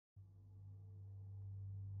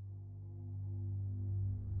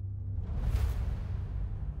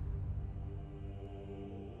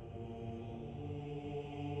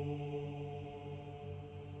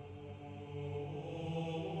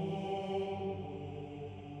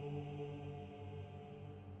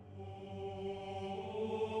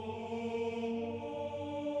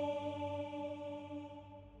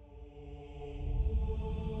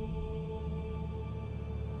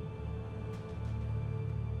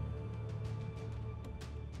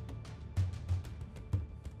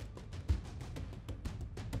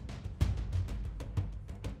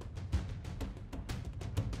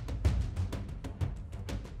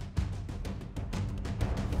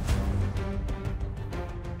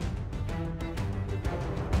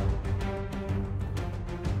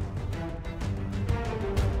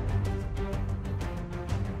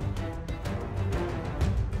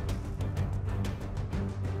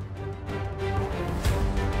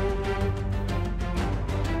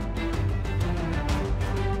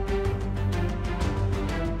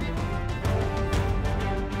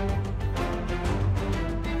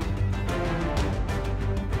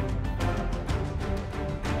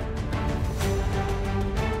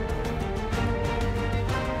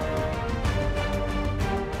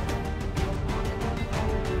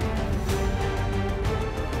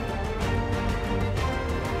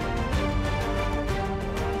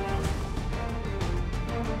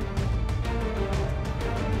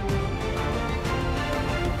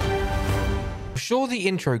sure the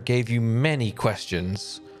intro gave you many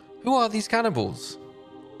questions. Who are these cannibals?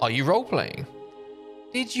 Are you role-playing?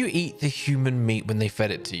 Did you eat the human meat when they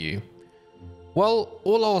fed it to you? Well,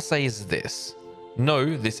 all I'll say is this.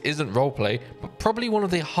 No, this isn't roleplay, but probably one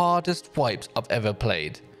of the hardest wipes I've ever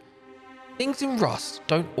played. Things in Rust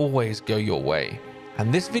don't always go your way,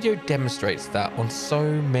 and this video demonstrates that on so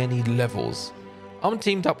many levels. I'm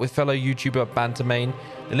teamed up with fellow YouTuber Bantamain.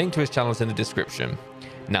 The link to his channel is in the description.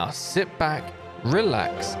 Now sit back,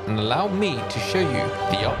 relax, and allow me to show you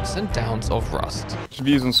the ups and downs of Rust.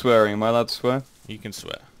 Views on swearing, am I allowed to swear? You can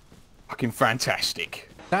swear. Fucking fantastic.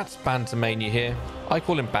 That's Bantamain you hear. I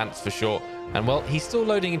call him Bants for short. And well, he's still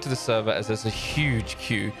loading into the server as there's a huge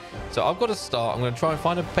queue. So I've got to start. I'm going to try and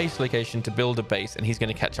find a base location to build a base, and he's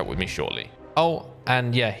going to catch up with me shortly. Oh,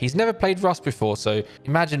 and yeah, he's never played Rust before, so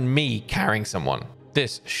imagine me carrying someone.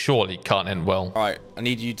 This surely can't end well. All right, I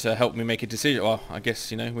need you to help me make a decision. Well, I guess,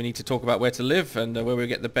 you know, we need to talk about where to live and where we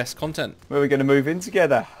get the best content. Where are we going to move in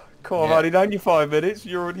together? Cool, I've already known you 5 minutes.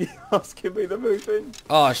 You're already asking me to move in.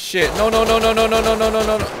 Oh, shit. No.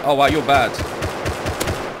 Oh, wow, you're bad.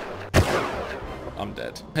 I'm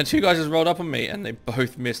dead. And two guys just rolled up on me and they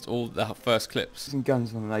both missed all the first clips. Some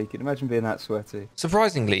guns on naked. Imagine being that sweaty.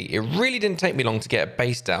 Surprisingly, it really didn't take me long to get a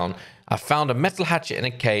base down. I found a metal hatchet in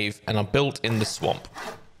a cave and I built in the swamp.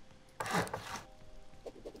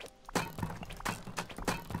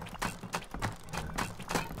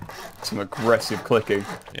 Some aggressive clicking.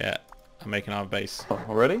 Yeah, I'm making our base. Oh,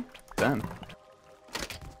 already? Damn.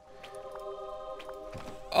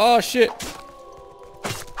 Oh, shit.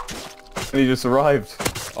 And he just arrived.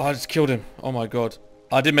 Oh, I just killed him. Oh, my God.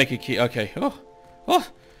 I did make a key. Okay. Oh,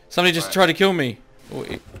 somebody just tried to kill me. Oh,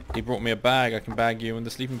 he brought me a bag. I can bag you in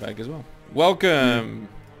the sleeping bag as well. Welcome.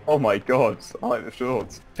 Oh my God, I like the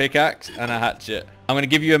shorts. Pickaxe and a hatchet. I'm going to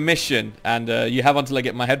give you a mission, and you have until I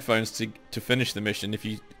get my headphones to finish the mission if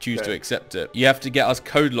you choose to accept it. You have to get us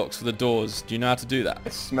code locks for the doors. Do you know how to do that?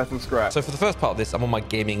 It's metal scrap. So for the first part of this, I'm on my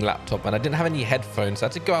gaming laptop and I didn't have any headphones. So I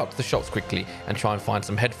had to go out to the shops quickly and try and find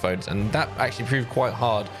some headphones. And that actually proved quite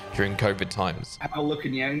hard during COVID times. Have a look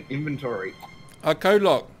in your inventory. A code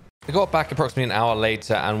lock. I got back approximately an hour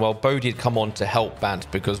later and well, Bodhi had come on to help Bant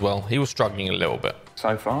because well, he was struggling a little bit.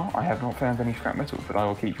 So far, I have not found any scrap metal, but I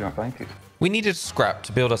will keep you updated. We needed scrap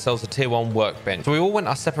to build ourselves a tier 1 workbench, so we all went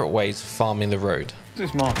our separate ways farming the road.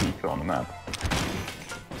 What's this marker you put on the map?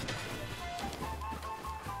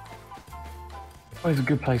 Where's a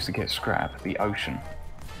good place to get scrap? The ocean.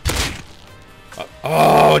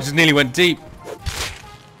 Oh, it just nearly went deep.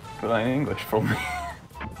 Put that in English for me.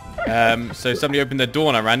 So somebody opened their door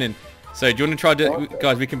and I ran in. So do you want to try to...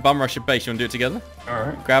 Guys, we can bum rush a base. You want to do it together?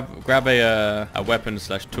 Alright. Grab a weapon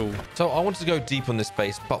 / tool. So I wanted to go deep on this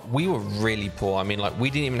base, but we were really poor. I mean, like, we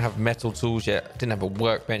didn't even have metal tools yet, didn't have a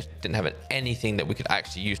workbench, didn't have anything that we could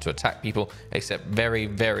actually use to attack people, except very,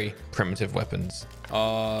 very primitive weapons.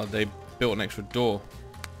 They built an extra door.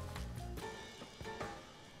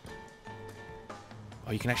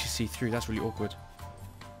 Oh, you can actually see through. That's really awkward.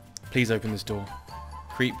 Please open this door.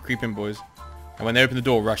 Creep in, boys. And when they open the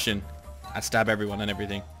door, rush in. And stab everyone and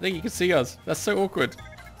everything. I think you can see us. That's so awkward.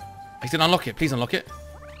 He's gonna unlock it. Please unlock it.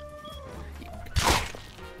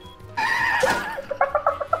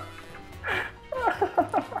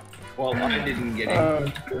 Well, I didn't get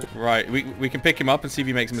in. Right, we can pick him up and see if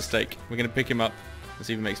he makes a mistake. We're gonna pick him up and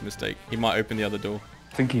see if he makes a mistake. He might open the other door.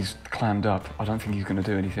 I think he's clammed up. I don't think he's going to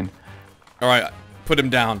do anything. Alright, put him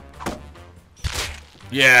down.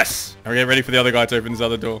 Yes! Are we getting ready for the other guy to open this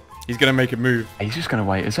other door? He's gonna make a move. He's just going to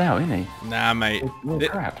wait us out, isn't he? Nah, mate. We're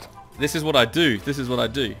trapped. This is what I do. This is what I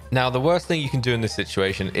do. Now, the worst thing you can do in this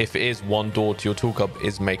situation, if it is one door to your tool cupboard,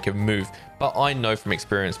 is make a move. But I know from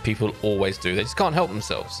experience, people always do. They just can't help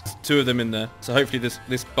themselves. There's 2 of them in there. So hopefully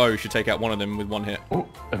this bow should take out one of them with 1 hit. Oh,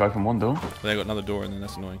 they've opened one door. They got another door in there.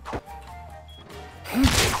 That's annoying.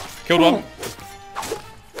 Killed one.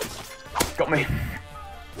 Got me.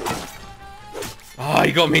 Oh,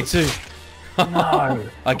 he got me too. No.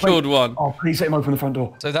 I killed one. Oh, please let him open the front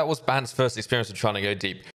door. So that was Bant's first experience of trying to go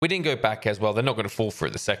deep. We didn't go back as well. They're not going to fall for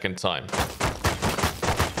it the second time.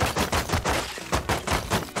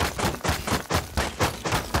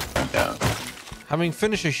 Down. Having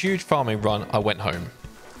finished a huge farming run, I went home.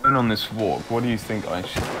 And on this walk, what do you think I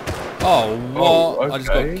should... Oh, what? Oh, okay. I just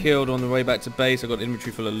got killed on the way back to base. I got an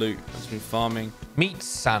inventory full of loot. I've just been farming. Meet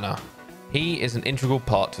Sana. He is an integral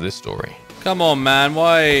part to this story. Come on, man.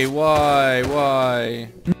 Why?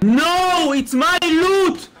 No, it's my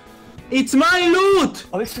loot! It's my loot!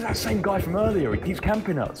 Oh, this is that same guy from earlier. He keeps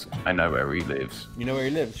camping us. I know where he lives. You know where he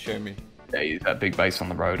lives? Show me. Yeah, he's that big base on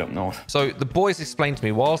the road up north. So the boys explained to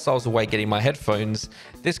me whilst I was away getting my headphones,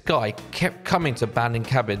 this guy kept coming to abandoned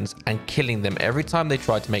cabins and killing them every time they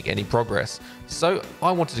tried to make any progress. So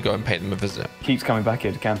I wanted to go and pay them a visit. Keeps coming back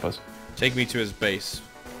here to camp us. Take me to his base.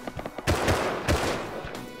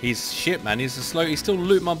 He's shit, man. He's still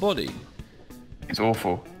loot my body. It's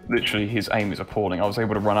awful. Literally, his aim is appalling. I was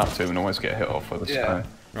able to run up to him and almost get a hit off with the Yeah.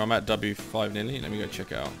 snow. I'm at W5 nearly. Let me go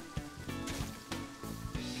check it out.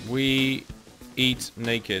 We eat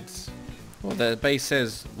nakeds. Well, the base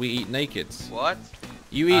says we eat nakeds. What?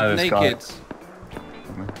 You eat this guy. nakeds.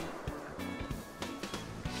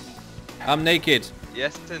 I'm naked.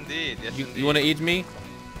 Yes, indeed. Yes, indeed. You want to eat me?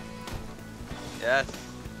 Yes.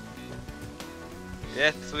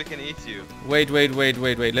 Yes, we can eat you. Wait.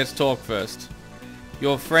 Let's talk first.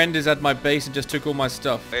 Your friend is at my base and just took all my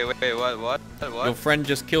stuff. Wait, what? Your friend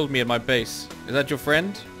just killed me at my base. Is that your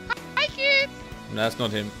friend? Hi, kids. No, that's not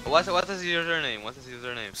him. What is your username? What is your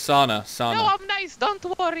username? Sana. No, I'm nice. Don't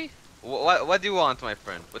worry. What do you want, my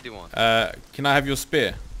friend? What do you want? Can I have your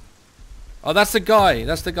spear? Oh, that's the guy.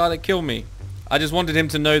 That's the guy that killed me. I just wanted him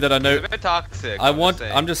to know that I know. It's a bit toxic.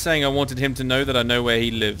 I'm just saying I wanted him to know that I know where he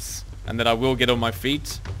lives and that I will get on my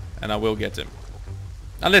feet and I will get him.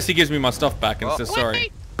 Unless he gives me my stuff back and says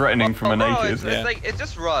sorry. Threatening from a naked. It's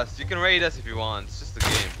just Rust. You can raid us if you want. It's just a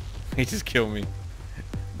game. He just killed me.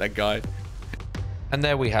 That guy. And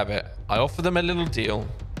there we have it. I offered them a little deal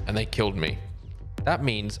and they killed me. That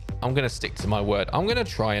means I'm going to stick to my word. I'm going to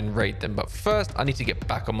try and raid them, but first I need to get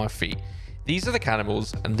back on my feet. These are the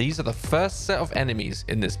cannibals, and these are the first set of enemies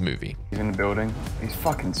in this movie. He's in the building. He's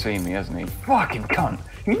fucking seen me, hasn't he? Fucking cunt.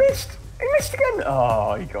 He missed. He missed again.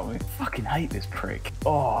 Oh, he got me. Fucking hate this prick.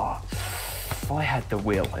 Oh. If I had the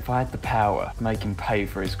will, if I had the power to make him pay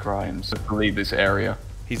for his crimes, to leave this area.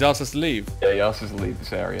 He's asked us to leave. Yeah, he asked us to leave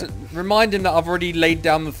this area. Remind him that I've already laid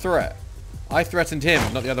down the threat. I threatened him,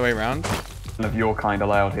 not the other way around. None of your kind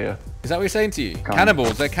allowed here. Is that what he's saying to you?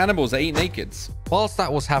 Cannibals, they're cannibals, they eat nakeds. Whilst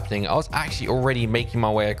that was happening, I was actually already making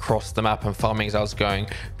my way across the map and farming as I was going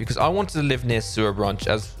because I wanted to live near Sewer Branch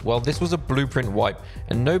as, well, this was a blueprint wipe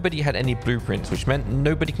and nobody had any blueprints, which meant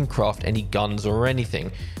nobody can craft any guns or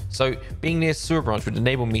anything. So being near Sewer Branch would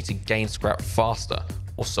enable me to gain scrap faster,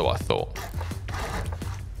 or so I thought.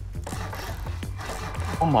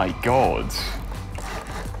 Oh my god.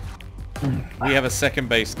 We have a second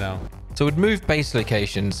base now. So we'd move base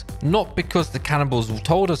locations, not because the cannibals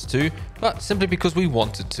told us to, but simply because we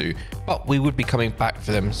wanted to. But we would be coming back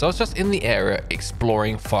for them, so I was just in the area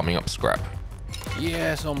exploring, farming up scrap.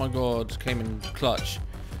 Yes, oh my god, came in clutch.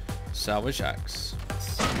 Salvage axe.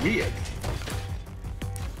 Weird.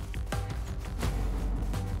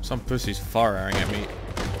 Some pussy's firing at me.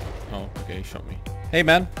 Oh, okay, he shot me. Hey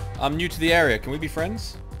man, I'm new to the area. Can we be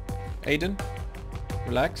friends? Aiden?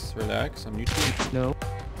 Relax, I'm new to you. No.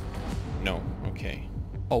 No, okay.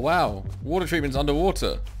 Oh wow, water treatment's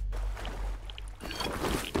underwater.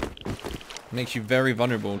 Makes you very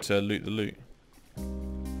vulnerable to loot the loot.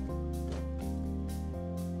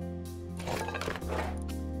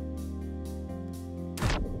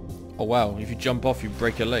 Oh wow, if you jump off you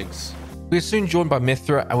break your legs. We are soon joined by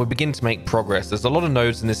Mithra and we begin to make progress. There's a lot of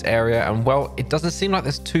nodes in this area and, well, it doesn't seem like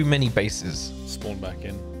there's too many bases. Spawn back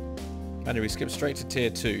in. Anyway, we skip straight to tier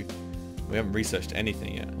 2. We haven't researched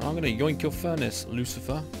anything yet. I'm gonna yoink your furnace,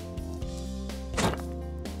 Lucifer.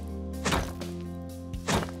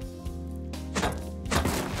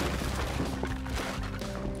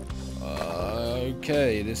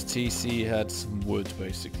 Okay, this TC had some wood,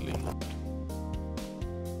 basically.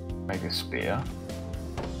 Make a spear.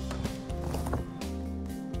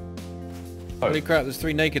 Holy crap, there's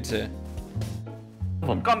 3 nakeds here.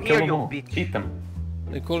 Come here, you bitch. Eat them.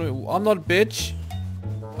 They call me... I'm not a bitch.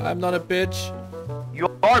 I'm not a bitch. You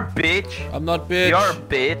are bitch. I'm not bitch. You're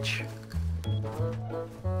bitch.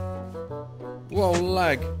 Whoa,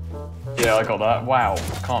 lag. Yeah, I got that. Wow.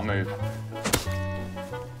 Can't move.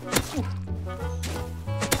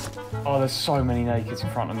 Oh, there's so many nakeds in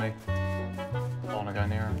front of me. I want to go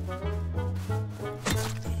near him.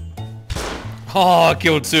 Oh, I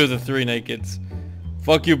killed 2 of the 3 nakeds.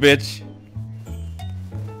 Fuck you, bitch.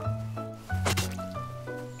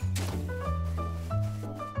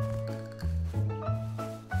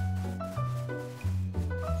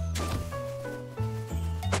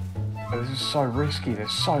 This is so risky.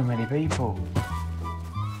 There's so many people.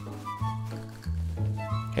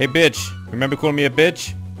 Hey, bitch. Remember calling me a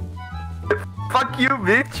bitch? Fuck you,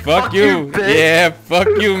 bitch. Fuck you. bitch. Yeah, fuck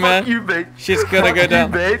you, man. Fuck you, bitch. Shit's gonna go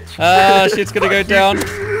down. Bitch. Ah, shit's gonna go down.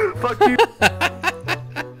 Fuck you.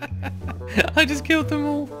 I just killed them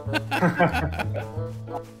all.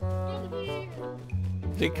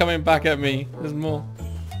 They're coming back at me. There's more.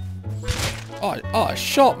 Oh,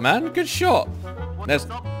 shot, man. Good shot. There's...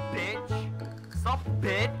 Sup, bitch? Sup,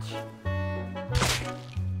 bitch?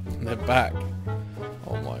 They're back.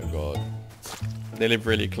 Oh my god. They live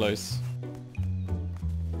really close.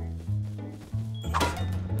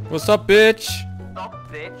 What's up, bitch? Sup,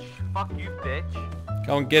 bitch? Fuck you, bitch.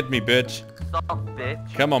 Come and get me, bitch. Sup,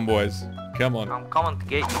 bitch? Come on, boys. Come on. I'm coming to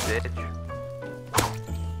get you, bitch.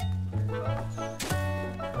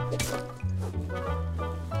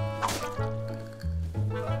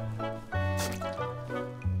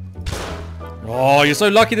 Oh, you're so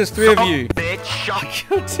lucky there's 3 of you. Bitch, shut I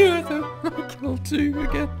killed 2 of them. I killed 2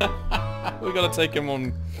 again. We gotta take him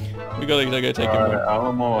on. We gotta go take him on. I'm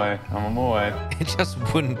on my way. I'm on my way. It just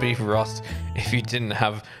wouldn't be Rust if you didn't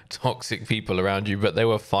have toxic people around you, but they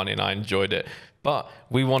were fun and I enjoyed it. But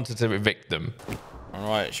we wanted to evict them.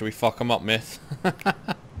 Alright, should we fuck them up, Myth? How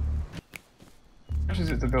much is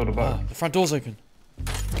it to build a boat? The front door's open.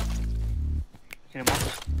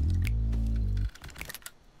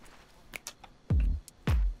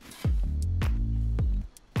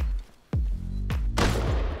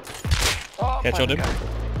 Headshot him.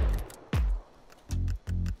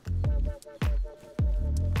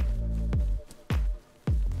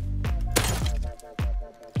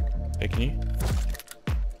 Hey, can you?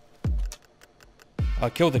 I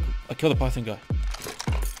killed the Python guy.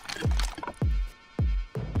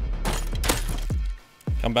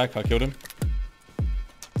 Come back, I killed him.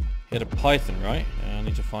 He had a Python, right? Yeah, I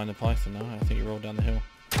need to find the Python now. I think he rolled down the hill.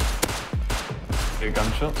 2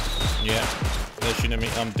 gunshots. Yeah, they're shooting at me.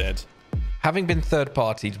 I'm dead. Having been third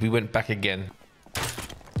partied, we went back again.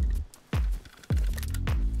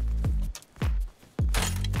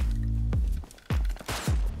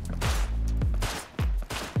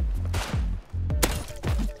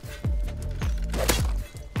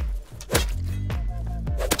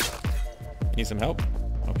 Need some help?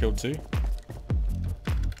 I killed 2.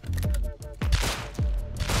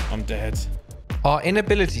 I'm dead. Our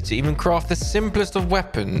inability to even craft the simplest of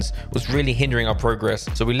weapons was really hindering our progress,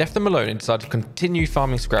 so we left them alone and decided to continue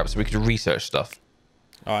farming scraps so we could research stuff.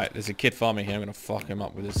 Alright, there's a kid farming here. I'm gonna fuck him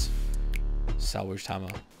up with his salvaged hammer.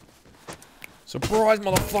 Surprise,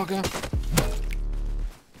 motherfucker!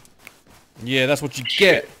 Yeah, that's what you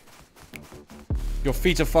get. Your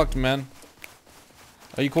feet are fucked, man.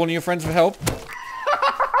 Are you calling your friends for help?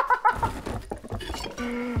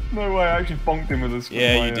 No way, I actually bonked him with a sword.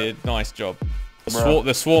 Yeah, you did. Nice job.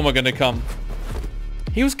 The swarm are gonna come.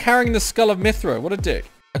 He was carrying the skull of Mithra. What a dick.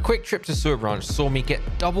 A quick trip to Sewer Branch saw me get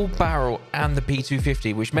double barrel and the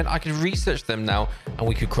P250, which meant I could research them now and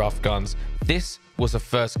we could craft guns. This was the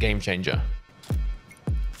first game changer.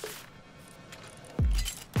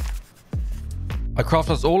 I crafted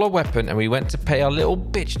us all a weapon and we went to pay our little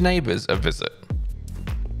bitch neighbors a visit.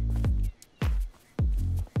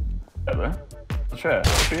 Hello. Chair.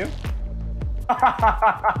 For you?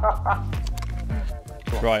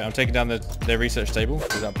 Right, I'm taking down their research table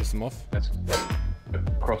because that'll piss them off. That's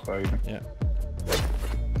crossbow even. Yeah.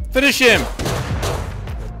 Finish him!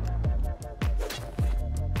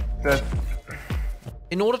 Dead.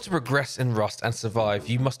 In order to progress in Rust and survive,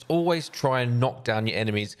 you must always try and knock down your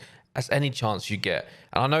enemies as any chance you get.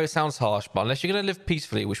 And I know it sounds harsh, but unless you're going to live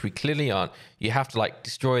peacefully, which we clearly aren't, you have to like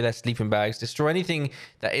destroy their sleeping bags, destroy anything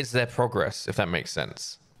that is their progress, if that makes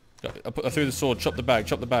sense. I threw the sword, chop the bag,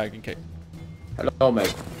 okay. Hello, mate.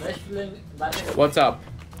 What's up?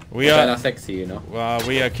 We Kinda are sexy, you know.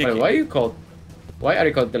 we are kicking. Why are you called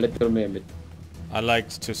the little mermaid? I like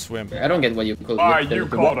to swim. I don't get what you call Why the you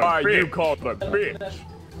little called mermaid. a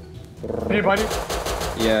bitch? Hey, buddy.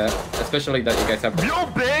 Yeah, especially that you guys have. Yo,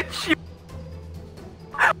 bitch!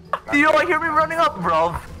 Do you like hear me running up,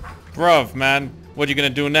 bruv? Bruv, man, what are you gonna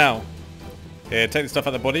do now? Yeah, take the stuff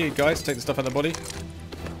out of the body, guys. Take the stuff out of the body.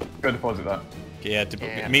 Go deposit that. Yeah,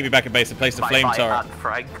 meet me back at base and place the flame turret.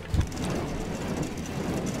 Frank.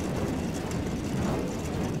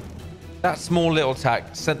 That small little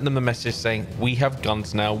attack sent them a message saying, we have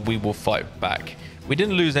guns now, we will fight back. We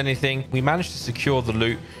didn't lose anything, we managed to secure the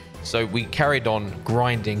loot, so we carried on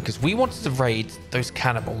grinding because we wanted to raid those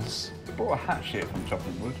cannibals. I brought a hatchet from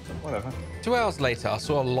chopping wood, but whatever. 2 hours later, I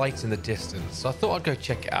saw a light in the distance, so I thought I'd go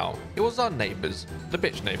check it out. It was our neighbors, the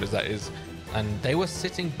bitch neighbors that is, and they were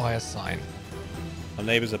sitting by a sign. Our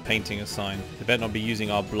neighbors are painting a sign. They better not be using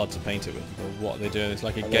our blood to paint it with. Or what they're doing. It's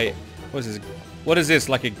like a gay... What is this? What is this?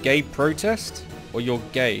 Like a gay protest? Or you're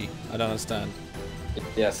gay? I don't understand.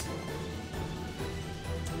 Yes.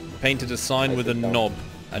 Painted a sign with a knob.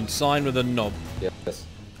 And sign with a knob. Yes.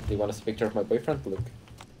 Do you want a picture of my boyfriend? Look.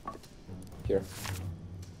 Here.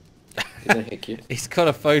 Didn't hit you. He's got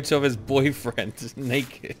a photo of his boyfriend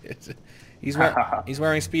naked. He's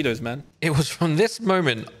wearing Speedos, man. It was from this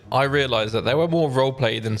moment I realized that they were more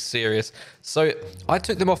roleplay than serious. So I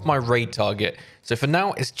took them off my raid target. So for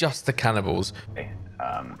now, it's just the cannibals.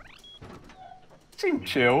 Seem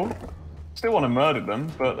chill. Still want to murder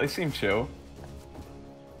them, but they seem chill.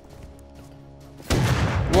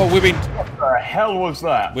 Well, What the hell was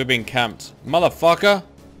that? we've been camped. Motherfucker.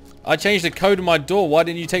 I changed the code of my door. Why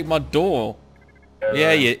didn't you take my door?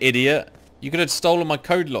 Yeah, you idiot. You could have stolen my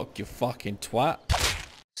code lock, you fucking twat.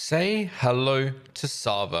 Say hello to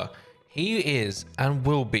Sava. He is and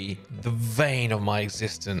will be the vein of my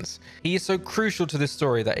existence. He is so crucial to this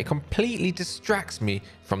story that it completely distracts me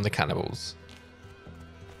from the cannibals.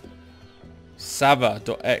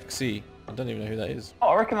 Sava.exe. I don't even know who that is. Oh,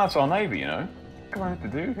 I reckon that's our neighbour, you know? What do I have to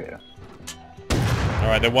do here?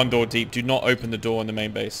 Alright, they're one door deep. Do not open the door on the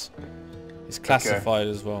main base. It's classified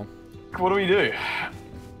as well. What do we do?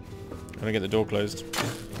 I'm gonna get the door closed.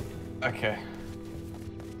 Okay.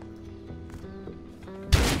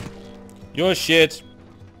 You're shit.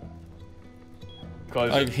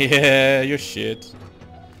 Close Oh, it. yeah, you're shit.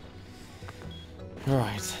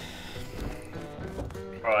 Alright.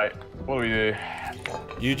 Right, what do we do?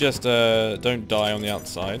 You just don't die on the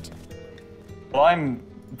outside. Well, I'm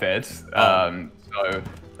dead, so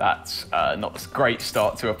that's not a great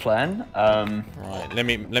start to a plan. Right, let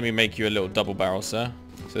me make you a little double barrel, sir.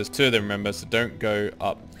 So there's two of them, remember, so don't go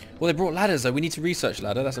up. Well, they brought ladders, though. We need to research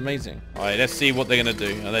ladder. That's amazing. All right, let's see what they're going to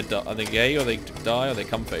do. Are they gay, or they die, or they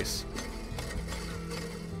come face?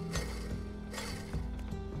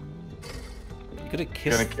 You could have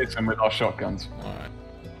kissed... Gonna kiss him with our shotguns. All right.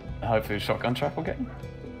 Hopefully the shotgun trap will get him.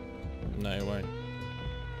 No, it won't.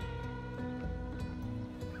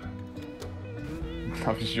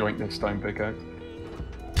 I've just yoinked this stone pickaxe.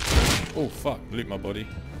 Oh, fuck. Loot my body.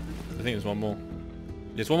 I think there's one more.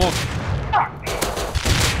 There's one more. Fuck!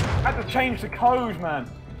 I had to change the code,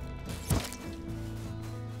 man.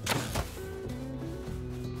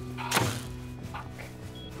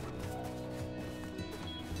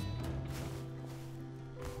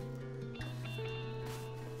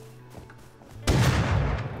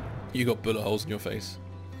 You got bullet holes in your face.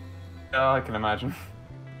 Yeah, I can imagine.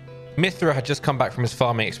 Mithra had just come back from his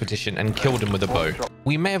farming expedition and killed him with a bow.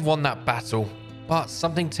 We may have won that battle, but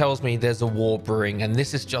something tells me there's a war brewing, and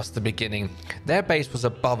this is just the beginning. Their base was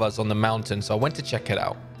above us on the mountain, so I went to check it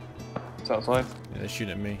out. It's outside. Yeah, they're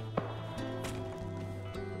shooting at me.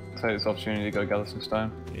 Take this opportunity to go gather some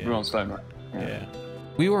stone. Yeah. We're on stone, right? Yeah.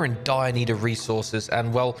 We were in dire need of resources,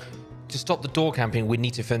 and well, to stop the door camping, we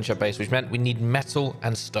need to finish our base, which meant we need metal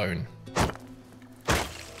and stone.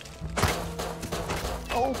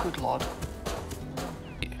 Oh, good lord.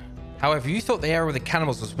 However, you thought the area with the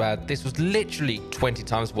cannibals was bad. This was literally 20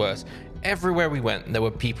 times worse. Everywhere we went, there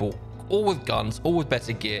were people, all with guns, all with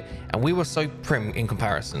better gear, and we were so prim in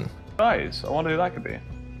comparison. Guys, I wonder who that could be.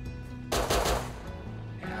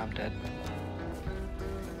 Yeah, I'm dead.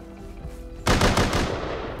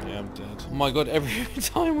 Yeah, I'm dead. Oh my god, every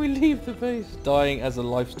time we leave the base, dying as a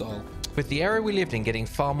lifestyle. With the area we lived in getting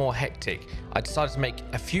far more hectic, I decided to make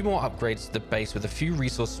a few more upgrades to the base with a few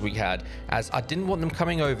resources we had, as I didn't want them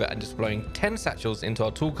coming over and just blowing 10 satchels into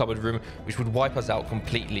our tool cupboard room, which would wipe us out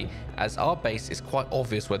completely, as our base is quite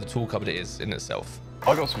obvious where the tool cupboard is in itself.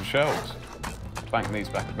 I got some shells. Banking these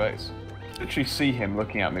back at base. Literally see him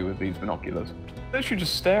looking at me with these binoculars. Literally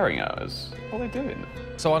just staring at us. What are they doing?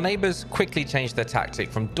 So our neighbors quickly changed their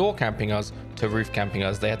tactic from door camping us to roof camping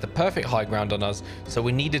us. They had the perfect high ground on us, so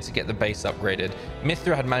we needed to get the base upgraded.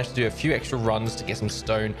 Mithra had managed to do a few extra runs to get some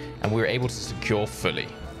stone, and we were able to secure fully.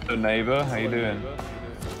 The neighbor, how you doing?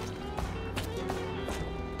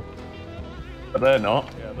 But they're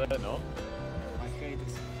not. Yeah, they're not. I hate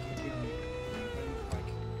this.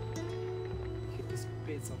 Hate this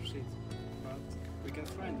bits of shit. But we can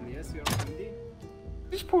friendly, yes? You are friendly?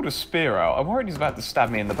 He just pulled a spear out. I'm worried he's about to stab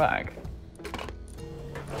me in the back.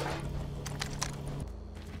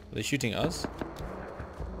 Are they shooting at us?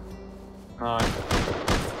 No.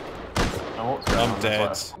 What's going on? I'm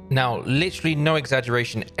dead. Now, literally no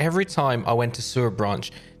exaggeration, every time I went to sewer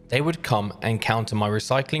branch, they would come and counter my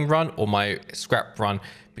recycling run or my scrap run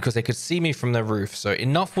because they could see me from their roof. So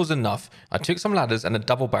enough was enough. I took some ladders and a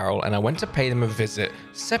double barrel and I went to pay them a visit,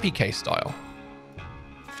 SebbyK style.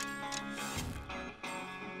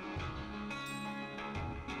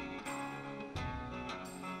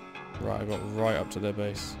 Right, I got right up to their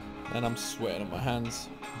base. And I'm sweating on my hands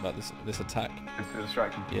about this attack. It's a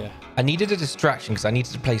distraction. Yeah. I needed a distraction because I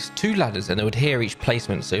needed to place 2 ladders and they would hear each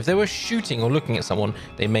placement. So if they were shooting or looking at someone,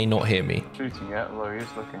 they may not hear me. Shooting yet, although he is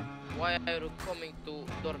looking. Why are you coming to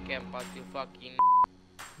door campus, you fucking...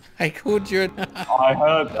 I called you an... I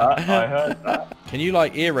heard that. I heard that. Can you,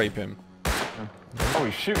 like, ear rape him? Oh,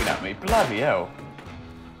 he's shooting at me. Bloody hell.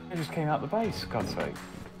 He just came out the base, for God's sake.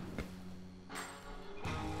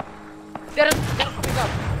 They're coming up!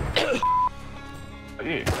 Are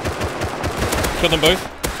you? Killed them both.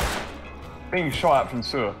 Being shot at from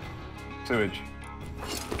sewage.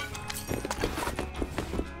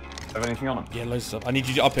 Have anything on him? Yeah, loads of stuff. I need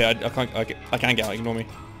you up here. I can't get out. Ignore me.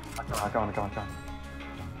 I can't.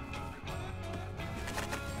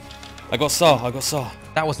 I got Saw.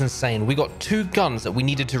 That was insane. We got 2 guns that we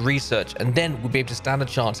needed to research, and then we'd be able to stand a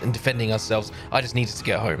chance in defending ourselves. I just needed to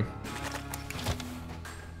get home.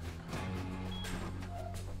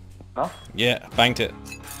 Huh? Yeah, banked it.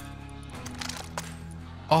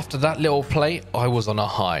 After that little play, I was on a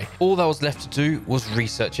high. All that was left to do was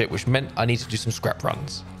research it, which meant I needed to do some scrap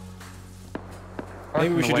runs.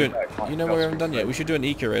 Maybe we should do it. You know what we haven't done yet? We should do an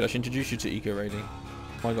eco raid. I should introduce you to eco raiding.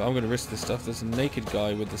 Oh my god, I'm going to risk this stuff. There's a naked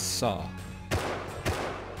guy with the saw.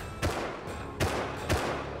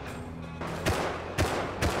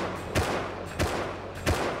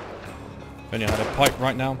 If only I had a pipe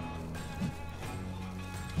right now.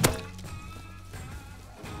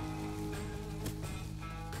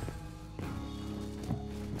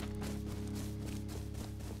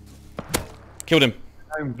 Killed him.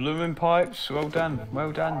 Blooming pipes. Well done.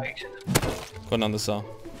 Well done. Got another saw.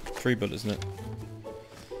 3 bullets, isn't it?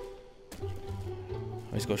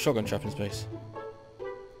 Oh, he's got a shotgun trap in his base.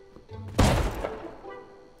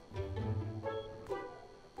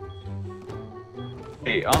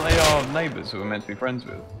 Hey, aren't they our neighbours who we're meant to be friends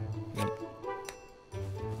with? Yep.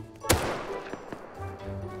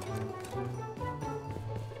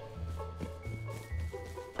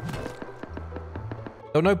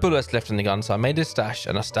 There were no bullets left in the gun, so I made a stash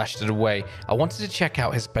and I stashed it away. I wanted to check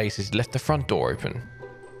out his base as he left the front door open.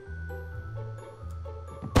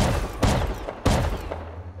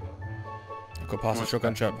 I got past the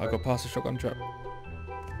shotgun trap.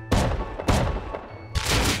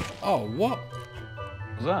 Oh, what? What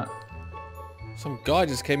was that? Some guy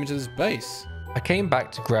just came into this base. I came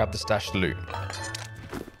back to grab the stashed loot.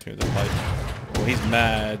 Through the pipe. Oh, he's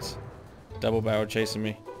mad. Double barrel chasing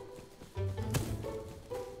me.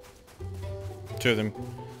 2 of them.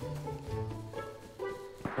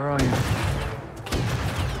 Where are you?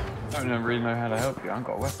 I don't really know how to help you. I haven't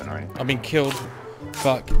got a weapon or anything. I've been killed.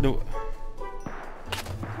 Fuck. No.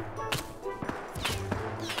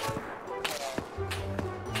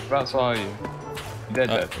 Whereabouts are you?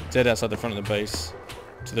 Dead. Dead outside the front of the base.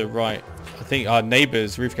 To the right. I think our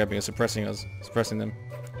neighbours roof camping are suppressing us. Suppressing them.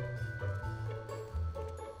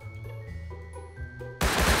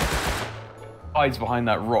 Hides behind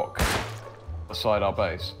that rock beside our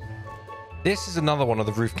base. This is another one of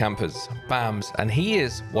the roof campers, Bams, and he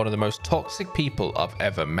is one of the most toxic people I've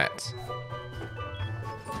ever met.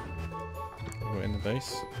 We're in the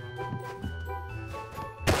base.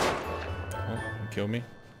 Oh, kill me.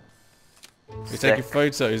 We're taking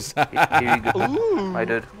photos. Here you go. Ooh. I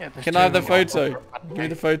did. Can I have the photo? Give me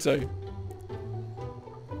the photo.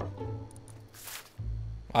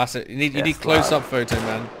 I said you need close-up photo,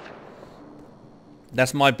 man.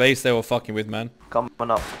 That's my base they were fucking with, man. Coming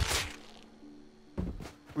up.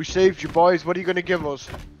 We saved you, boys. What are you going to give us?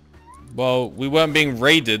 Well, we weren't being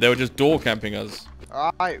raided. They were just door camping us.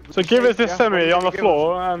 Alright. So give us this semi on the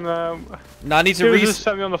floor and No, I need to give us this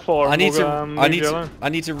semi on the floor. I need and I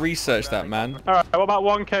need to research that, man. Alright, what about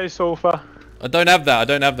 1k sulfur? I don't have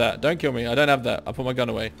that. Don't kill me. I don't have that. I put my gun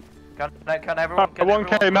away. Can everyone?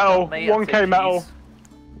 1k metal. 1k metal.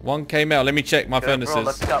 1k metal. Let me check my furnaces.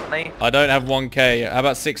 Let's cut me. I don't have 1k. How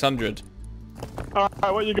about 600?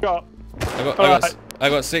 Alright, what you got? I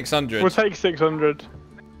got 600. We'll take 600.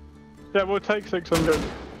 Yeah, we'll take 600.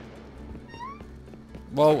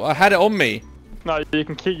 Well, I had it on me. No, you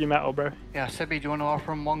can keep your metal, bro. Yeah, Sebby, do you want to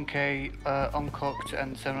offer him 1k uncooked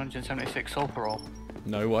and 776 sulfur roll?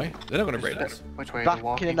 No way. They're not going to raid us. Which way are Back you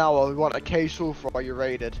walking? in an hour, we want a K sulfur or you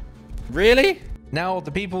raided. Really? Now,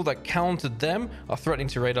 the people that countered them are threatening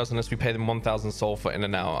to raid us unless we pay them 1,000 sulfur in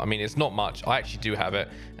an hour. I mean, it's not much. I actually do have it.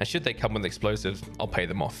 And should they come with explosives, I'll pay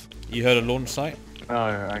them off. You heard a launch site? No,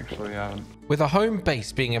 actually, I haven't. With a home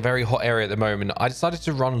base being a very hot area at the moment, I decided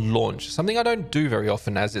to run launch, something I don't do very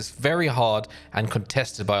often as it's very hard and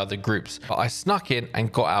contested by other groups. But I snuck in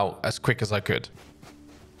and got out as quick as I could.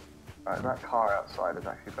 Right, that car outside is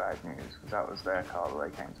actually bad news, because that was their car that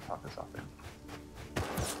they came to fuck us up in.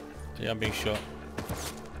 Yeah, I'm being shot.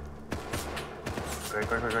 Go.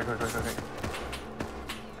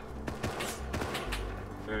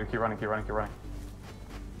 Keep running.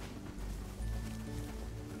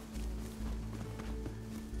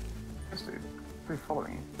 Who's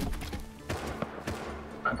following you?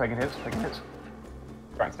 I'm taking hits,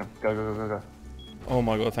 Braxton, go. Oh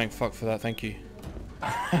my god, thank fuck for that, thank you.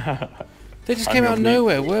 They just came out of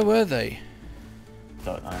nowhere, where were they?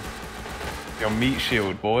 Don't know. Your meat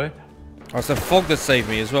shield, boy. Oh, it's the fog that saved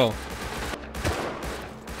me as well.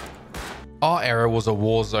 Our area was a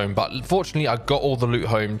war zone, but fortunately I got all the loot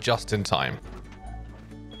home just in time.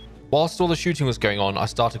 Whilst all the shooting was going on, I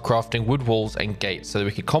started crafting wood walls and gates so that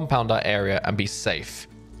we could compound our area and be safe.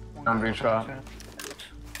 I'm being shot.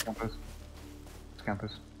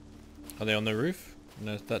 Campers. Are they on the roof?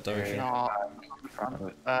 No, that direction. No, In front of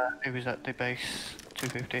it. it was at the base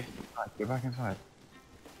 250. Get back inside.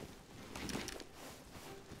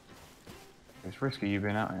 It's risky you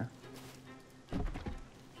being out here.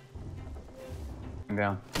 Come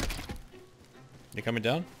down. You're coming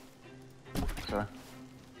down? Sorry.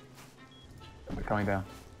 They're coming down.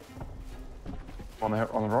 On the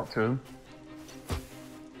rock to them.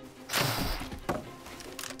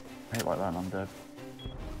 I hit like that and I'm dead.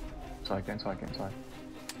 Get inside.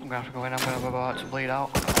 I'm gonna have to go in, I'm gonna go out to bleed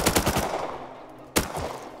out.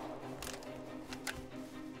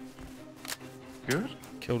 Good?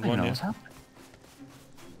 Killed one, yeah.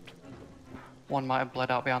 One might have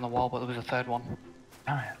bled out behind the wall, but there was a third one.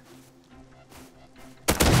 Damn it.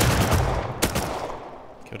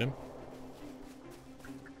 Killed him.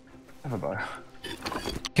 Have a bow.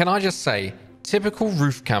 Can I just say, typical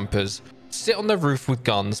roof campers sit on the roof with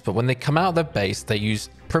guns, but when they come out of their base, they use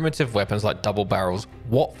primitive weapons like double barrels.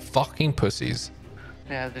 What fucking pussies.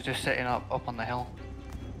 Yeah, they're just sitting up on the hill.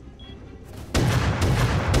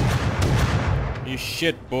 You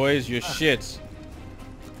shit, boys, you shit.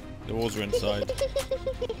 The walls are inside.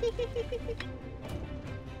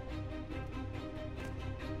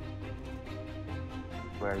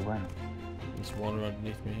 Where he went. There's one right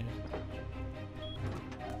underneath me here.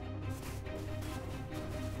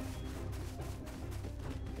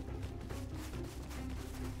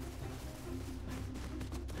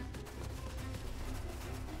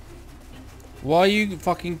 Why are you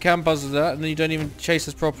fucking campers with that and then you don't even chase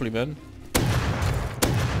us properly, man?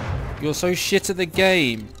 You're so shit at the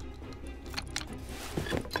game.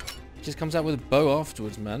 Just comes out with a bow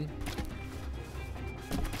afterwards, man.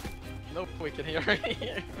 Nope, we can hear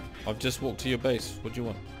you. I've just walked to your base. What do you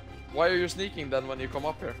want? Why are you sneaking then when you come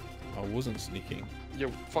up here? I wasn't sneaking.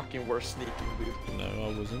 You fucking were sneaking, dude. No,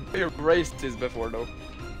 I wasn't. You raised this before though.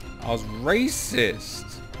 I was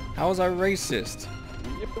racist. How was I racist?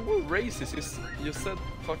 You were racist. You said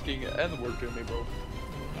fucking N-word to me, bro.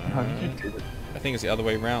 I think it's the other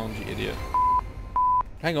way around, you idiot.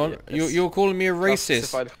 Hang on, Yes. you're calling me a racist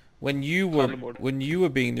Justified. when you were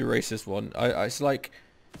being the racist one. It's like,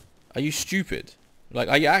 are you stupid? Like,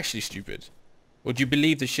 are you actually stupid? Or do you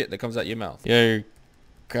believe the shit that comes out your mouth? Yo,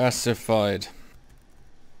 classified.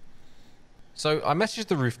 So I messaged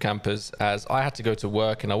the roof campers as I had to go to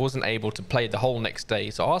work and I wasn't able to play the whole next day.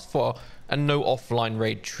 So I asked for a no offline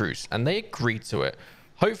raid truce and they agreed to it.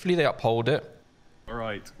 Hopefully they uphold it.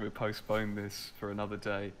 Alright, we'll postpone this for another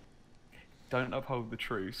day. Don't uphold the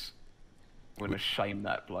truce. I'm gonna shame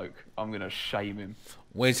that bloke. I'm gonna shame him.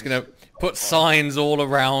 We're just gonna put signs all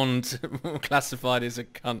around. Classified as a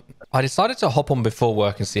cunt. I decided to hop on before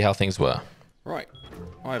work and see how things were. Right,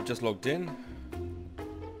 I have just logged in.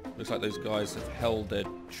 Looks like those guys have held their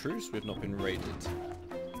truce. We've not been raided.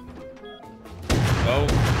 Oh.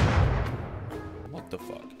 What the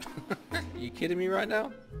fuck? You kidding me right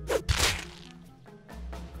now?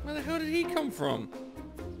 Where the hell did he come from?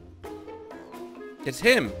 It's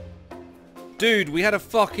him. Dude, we had a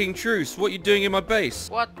fucking truce. What are you doing in my base?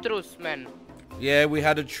 What truce, man? Yeah, we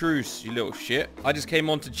had a truce, you little shit. I just came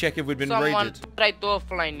on to check if we'd been raided. Someone tried to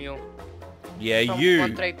offline you. Yeah, Someone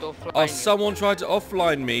you. tried to offline Oh, you. someone tried to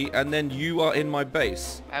offline me, and then you are in my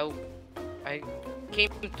base. I came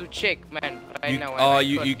to check, man. Right You, now. oh, and I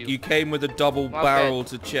you came with a double My barrel bad.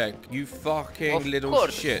 to check. You fucking Of little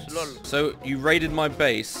course, shit. lol. So you raided my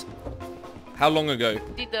base. How long ago?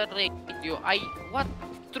 didn't raid you. What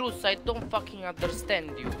truce? I don't fucking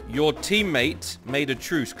understand you. Your teammate made a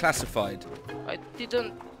truce, classified. I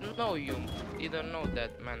didn't know you. Didn't know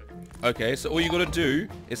that, man. Okay, so all you gotta do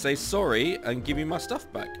is say sorry and give me my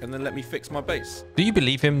stuff back, and then let me fix my base. Do you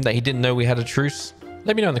believe him that he didn't know we had a truce?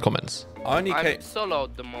 Let me know in the comments. I only I'm solo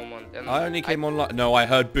at the moment. And I only came online. No, I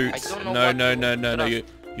heard boots. I don't know No, what no, to no, no, no.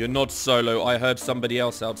 trust. You're not solo. I heard somebody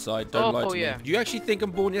else outside. Don't lie to yeah. me. Do you actually think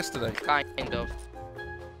I'm born yesterday? Kind of.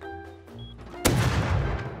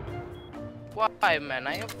 Why, man?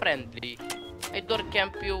 I am friendly. I door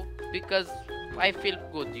camp you because I feel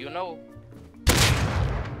good, you know?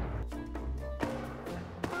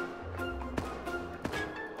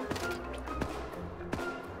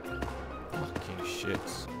 shit.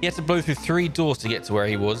 He had to blow through 3 doors to get to where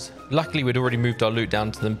he was. Luckily, we'd already moved our loot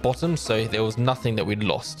down to the bottom, so there was nothing that we'd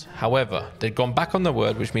lost. However, they'd gone back on their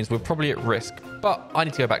word, which means we're probably at risk, but I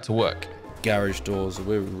need to go back to work. Garage doors,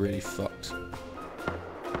 we're really fucked.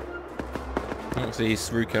 Oh, see,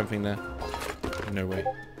 he's roof camping there. No way.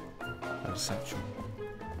 That's a satchel.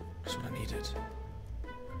 That's what I needed.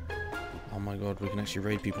 Oh my god, we can actually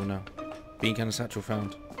raid people now. Bean can and satchel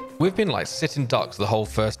found. We've been like sitting ducks the whole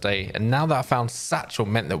first day, and now that I found satchel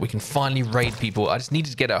meant that we can finally raid people. I just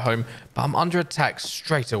needed to get it home, but I'm under attack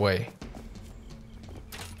straight away.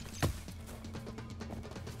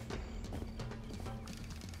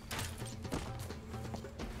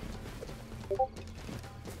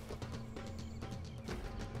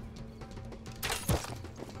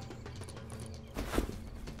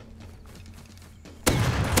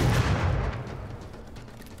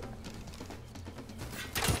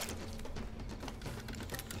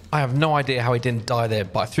 I have no idea how he didn't die there,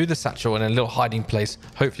 but I threw the satchel in a little hiding place.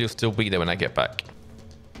 Hopefully he'll still be there when I get back.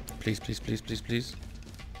 Please, please, please, please, please.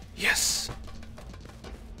 Yes!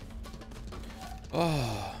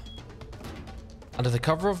 Oh. Under the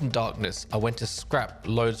cover of darkness, I went to scrap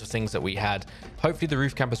loads of things that we had. Hopefully the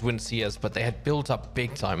roof campers wouldn't see us, but they had built up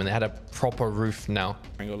big time and they had a proper roof now.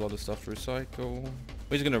 I got a lot of stuff to recycle.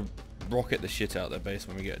 We're just gonna rocket the shit out of their base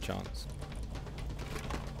when we get a chance.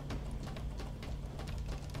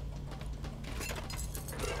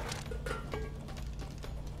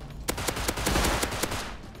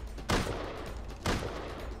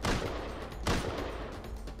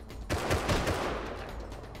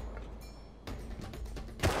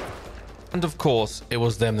 And of course, it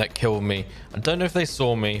was them that killed me. I don't know if they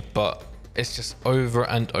saw me, but it's just over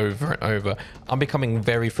and over and over. I'm becoming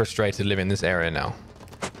very frustrated living in this area now.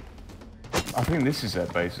 I think this is their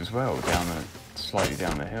base as well, slightly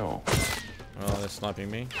down the hill. Oh, they're sniping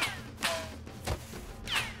me.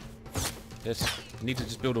 Yes, you need to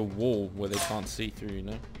just build a wall where they can't see through, you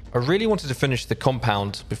know? I really wanted to finish the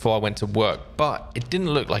compound before I went to work, but it didn't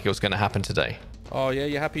look like it was going to happen today. Oh yeah,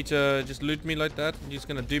 you're happy to just loot me like that? You're just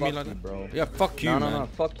gonna do me like that? Bro. Yeah, fuck you, man. No,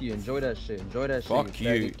 fuck you. Enjoy that shit. Enjoy that shit. Fuck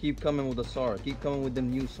you. Keep coming with the SARS. Keep coming with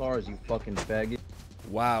them new SARS, you fucking faggot.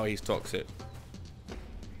 Wow, he's toxic.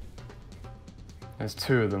 There's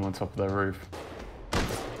 2 of them on top of their roof.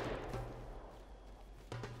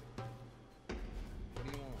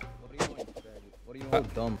 What are you all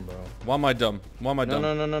dumb, bro? Why am I dumb? Why am I dumb?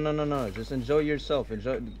 No. Just enjoy yourself.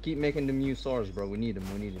 Keep making them new SARS, bro. We need them.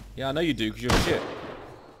 We need them. Yeah, I know you do, because you're shit.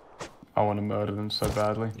 I want to murder them so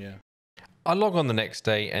badly. Yeah. I log on the next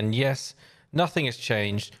day, and yes, nothing has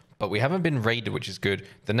changed, but we haven't been raided, which is good.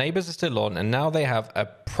 The neighbors are still on, and now they have a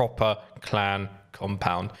proper clan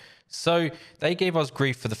compound. So they gave us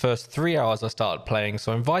grief for the first 3 hours I started playing.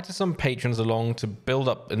 So I invited some patrons along to build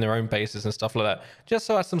up in their own bases and stuff like that, just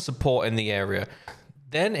so I had some support in the area.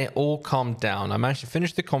 Then it all calmed down. I managed to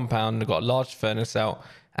finish the compound. I got a large furnace out,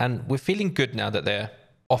 and we're feeling good now that they're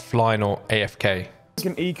offline or AFK.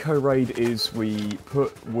 An eco raid is we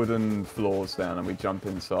put wooden floors down and we jump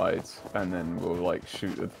inside, and then we'll like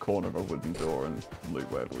shoot the corner of a wooden door and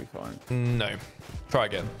loot whatever we find. No, try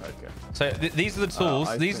again. Okay. So these are the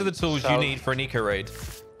tools. These are the tools you need for an eco raid.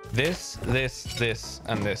 This,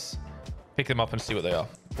 and this. Pick them up and see what they are.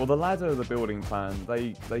 Well, the ladder, the building plan,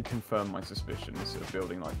 they confirm my suspicions of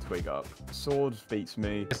building like twig up. Sword beats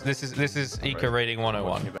me. This is eco raiding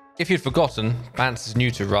 101. If you'd forgotten, Bance is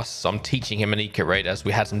new to Rust, so I'm teaching him an eco raid as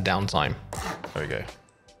we had some downtime. There we go.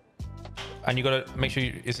 And you got to make sure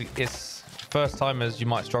it's first timers, you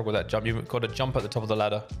might struggle with that jump. You've got to jump at the top of the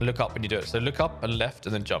ladder. Look up when you do it. So look up and left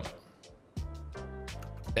and then jump.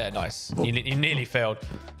 Yeah, nice. You nearly failed.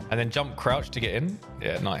 And then jump crouch to get in.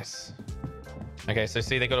 Yeah, nice. Okay, so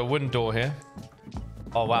see, they got a wooden door here.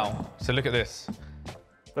 Oh, wow. So look at this.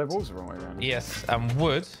 Their walls are the wrong way around. Yes, and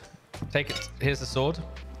wood. Take it. Here's the sword.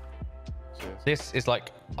 Cheers. This is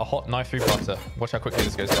like a hot knife through butter. Watch how quickly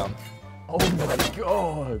this goes down. Oh my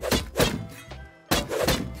god!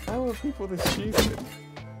 How are people this stupid?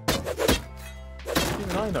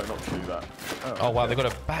 Even I know not to do that. Oh wow, they've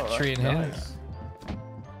got a battery in here. Nice.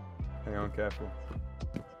 Hang on, careful.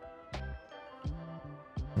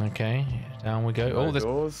 Okay, down we go. No Oh,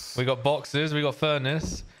 doors. We got boxes. We got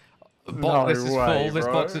furnace. No this is way, full. This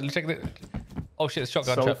bro. box. Check the. Oh shit! It's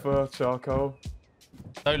shotgun trap. Sulfur, charcoal.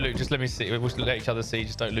 Don't loot. Just let me see. We'll let each other see.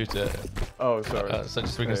 Just don't loot it. Oh, sorry. So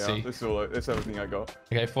just we can see. This is all. This is everything I got.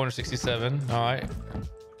 Okay, 467. All right.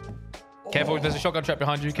 Careful. There's a shotgun trap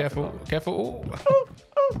behind you. Careful. Careful.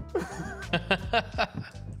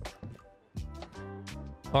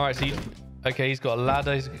 All right. So okay, he's got a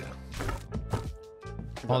ladder.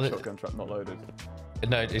 Shotgun trap not loaded.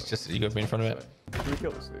 No, it's just you got to be in front of it. Should we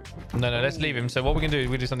kill this dude? No, let's leave him. So what we're gonna do is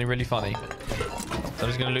we do something really funny. So I'm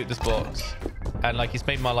just gonna loot this box, and like he's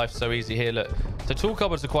made my life so easy here. Look, so tool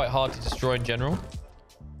cupboards are quite hard to destroy in general.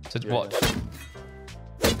 So watch.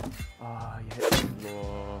 Ah, you hit the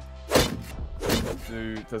floor.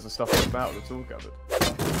 Dude, there's a stuff about the tool cupboard.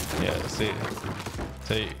 Yeah, see.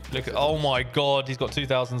 So look at. Oh my God, he's got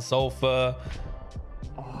 2,000 sulfur.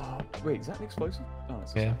 Oh, wait, is that an explosive? Oh,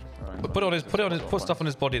 it's Yeah. right, But put stuff on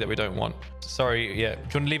his body that we don't want. Sorry, yeah. Do you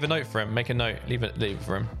want to leave a note for him? Make a note. Leave it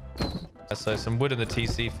for him. So some wood in the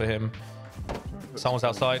TC for him. Someone's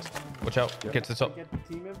outside. Watch out. Yep. Get to the top. Get the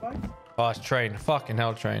team invite? Oh, it's train. Fucking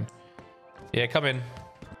hell, train. Yeah, come in.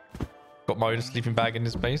 Got Mo's sleeping bag in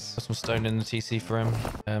his base. Got some stone in the TC for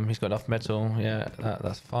him. He's got enough metal. Yeah,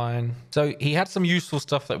 that's fine. So he had some useful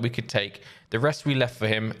stuff that we could take. The rest we left for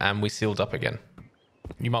him, and we sealed up again.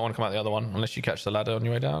 You might want to come out the other one, unless you catch the ladder on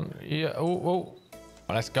your way down. Yeah. Oh.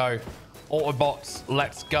 Let's go. Autobots,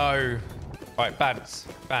 let's go. All right,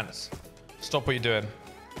 Bants. Stop what you're doing.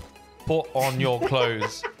 Put on your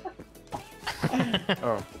clothes.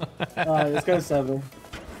 Oh. Alright, let's go 7.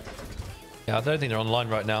 Yeah, I don't think they're online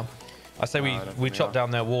right now. I say we chop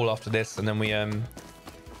down their wall after this, and then we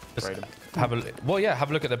just have a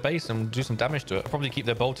look at their base and do some damage to it. Probably keep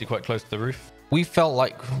their bolty quite close to the roof. We felt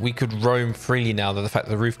like we could roam freely now that the fact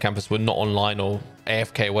that the roof campers were not online or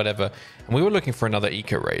AFK or whatever, and we were looking for another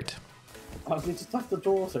eco raid. Oh, they just left the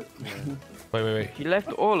doors open. Wait. He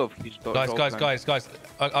left all of his doors Guys.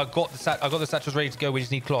 I got the satchels ready to go. We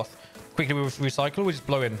just need cloth. Quickly, we recycle. We just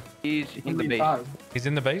blow in. He's in the base. He's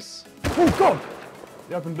in the base. Oh God!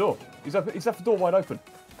 The open door. He's left the door wide open.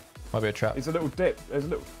 Might be a trap. There's a little dip. There's a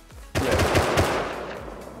little. Yeah.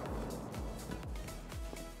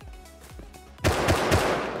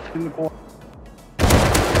 In the corner.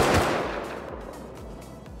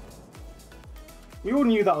 We all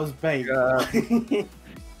knew that was bait. Get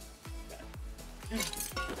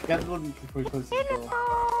the one before he closes the door.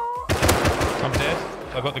 I'm dead.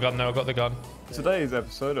 I got the gun now. I got the gun. Today's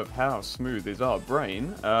episode of How Smooth Is Our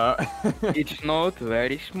Brain. It's not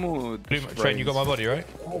very smooth. Train, you got my body, right?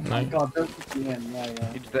 Oh my God, don't put me in. Yeah.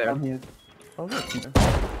 It's there. I'm here. Oh, look.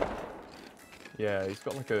 Yeah, he's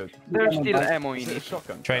got like a. There's still ammo in Is it a it.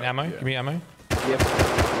 shotgun? Train ammo. Yeah. Give me ammo. Yep.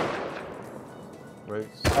 Where's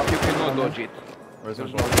You cannot dodge it. it? I'm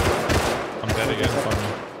dead again.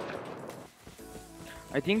 Finally.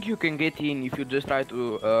 I think you can get in if you just try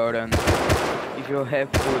to run. If you have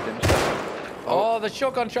food and stuff. Oh, the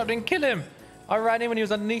shotgun trap didn't kill him. I ran in when he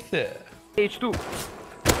was underneath it. H2.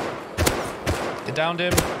 It downed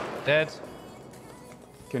him. Dead.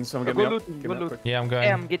 Can someone get me up? Get me up quick. Yeah, I'm going.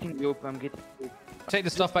 Yeah, I'm getting you up. Take the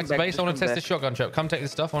stuff back to base. I want to test the shotgun trap. Come take the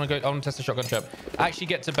stuff. I want to test the shotgun trap. Actually,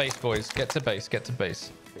 get to base, boys. Get to base.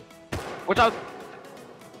 Watch out.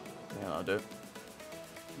 Yeah, I'll do it.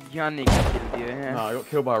 Yannick killed you, yeah. No, I got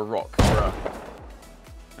killed by a rock, bruh.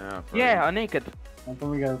 Yeah, I'm naked. I'm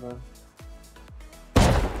coming over.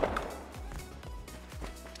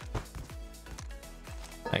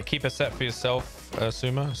 Hey, keep a set for yourself,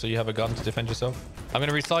 Suma, so you have a gun to defend yourself. I'm going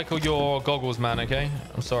to recycle your goggles, man, okay?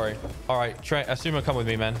 I'm sorry. All right, Suma, come with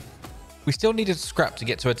me, man. We still needed scrap to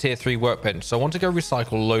get to a tier 3 workbench, so I want to go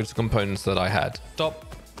recycle loads of components that I had. Stop.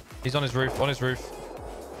 He's on his roof,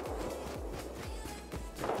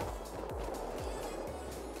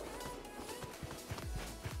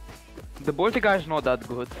 The bolty guy's not that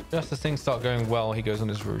good. Just as things start going well, he goes on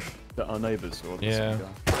his roof. Our neighbours or Yeah.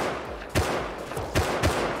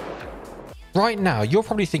 Right now, you're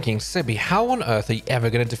probably thinking, Sebby, how on earth are you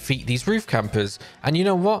ever going to defeat these roof campers? And you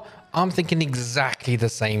know what? I'm thinking exactly the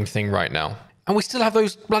same thing right now. And we still have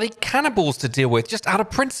those bloody cannibals to deal with, just out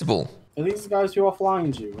of principle. Are these the guys who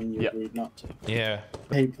offlined you when you agreed not to? Yeah.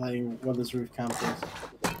 Hate playing Weather's Roof Campers.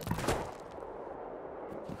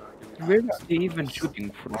 Where is he even shooting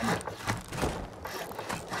from?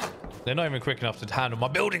 They're not even quick enough to handle my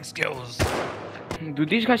building skills. Do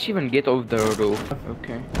these guys even get off the roof?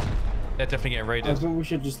 Okay. They're definitely getting I raided. think we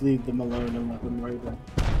should just leave them alone and let them raid them.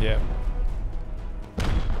 Yeah.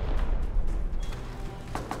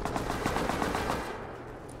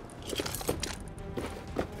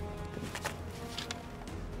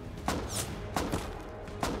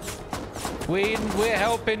 We're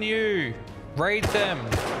helping you. Raid them.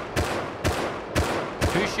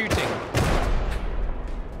 Who's shooting?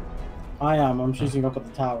 I am. I'm shooting up at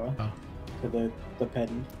the tower. Oh. For the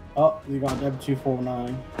pedant. Oh, we got Deb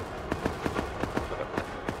 249.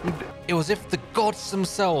 It was if the gods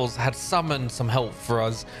themselves had summoned some help for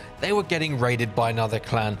us. They were getting raided by another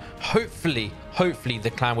clan. Hopefully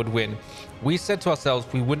the clan would win. We said to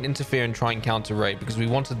ourselves we wouldn't interfere and try and counter raid because we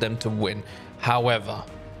wanted them to win. However,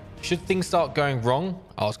 Should things start going wrong,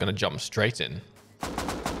 I was going to jump straight in.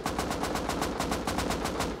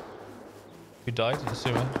 Who died in the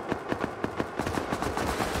sewer?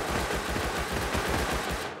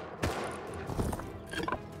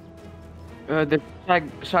 The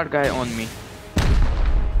shark guy on me.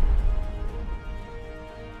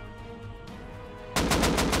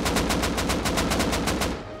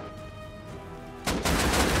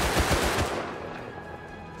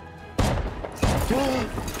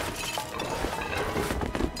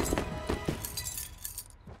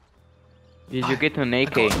 Did you get an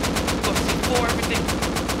AK? Got C4, everything.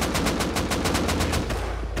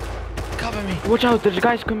 Cover me. Watch out, there's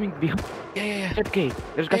guys coming behind. Yeah. SebbyK,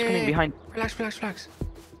 there's guys coming behind. Relax.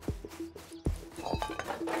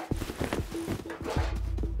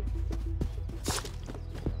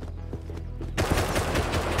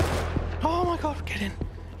 Oh my god, get in.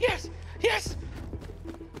 Yes.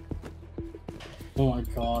 Oh my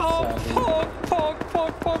god. Oh,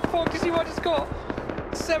 Pog. Do you see what I just got?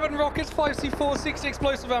 7 rockets, 5 C4, 60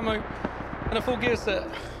 explosive ammo, and a full gear set.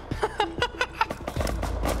 I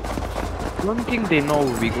don't think they know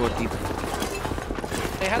we got it.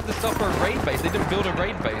 They had the stuff for a raid base. They didn't build a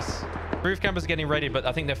raid base. Roof campers getting raided, but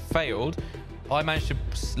I think they failed. I managed to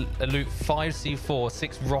loot 5 C4,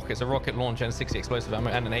 6 rockets, a rocket launcher, and 60 explosive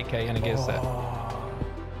ammo, and an AK and a gear set.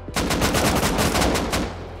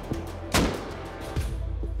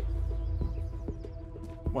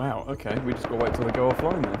 Wow, okay, we just gotta wait till they go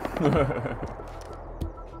offline then.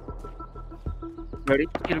 But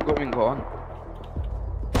it's still going on.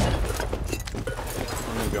 I'm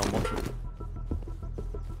gonna go and watch it.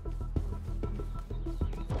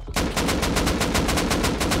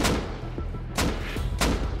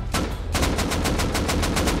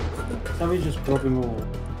 Somebody just broke him all.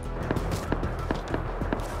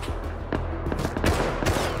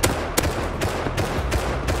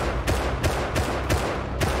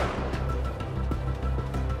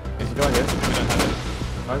 There's a guy here. We don't have it.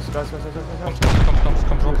 Guys.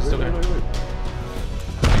 Come, rocket's still there. Wait.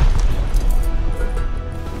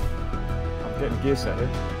 I'm getting gear set here.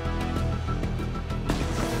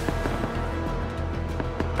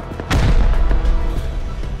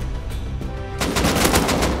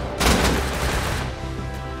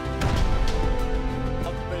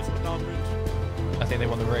 I think they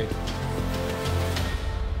won the raid.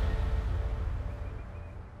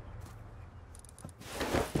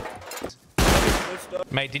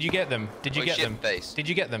 Mate, did you get them? Did you get them? Did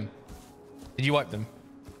you get them? Did you wipe them?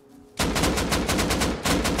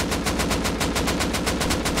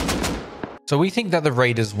 So we think that the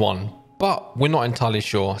raiders won, but we're not entirely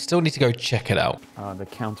sure. Still need to go check it out. They're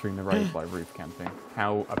countering the raid by roof camping.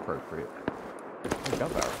 How appropriate. Oh,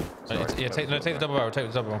 double barrel. Sorry, Yeah, take the double barrel. Take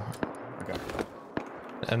the double barrel. Okay.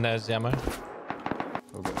 And there's the ammo.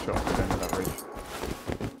 We'll get shot at the end of that ridge.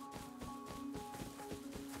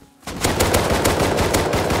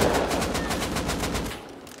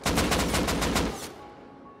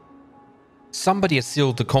 Somebody has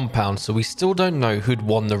sealed the compound, so we still don't know who'd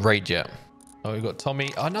won the raid yet. Oh, we got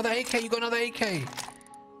Tommy. Oh, another AK. You got another AK.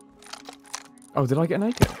 Oh, did I get an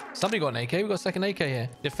AK? Somebody got an AK. We got a second AK here.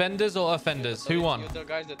 Defenders or offenders? Who won? You the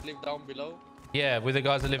guys that live down below? Yeah, we're the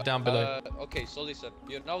guys that live down below. Okay, so listen.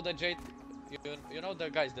 You know the you know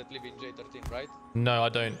the guys that live in J13, right? No, I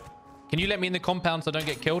don't. Can you let me in the compound so I don't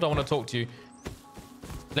get killed? I want to talk to you.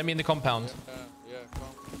 Let me in the compound. Yeah,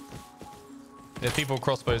 come. There's people with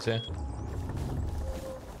crossbows here.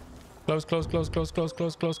 Close.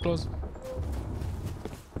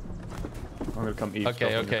 I'm gonna come eavesdrop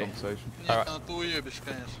Okay. in the conversation.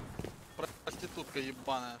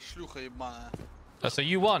 So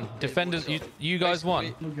you won. Defenders, you guys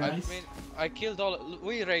won. I mean, I killed all.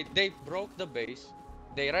 We raid. They broke the base.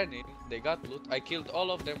 They ran in. They got loot. I killed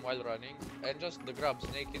all of them while running, and just the grabs,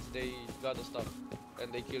 nakeds, they got the stuff,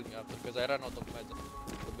 and they killed me after because I ran out of meds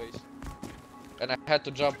at the base, and I had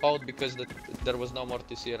to jump out because there was no more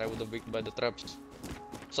TC, and I would have been by the traps.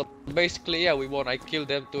 So basically, yeah, we won. I killed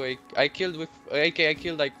them too. I killed with AK. I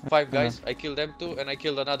killed like 5 guys. I killed them too, and I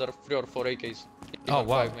killed another 3 or 4 AKs. Oh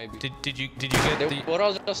wow! 5 maybe. Did you get They were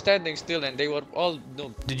all just standing still, and they were all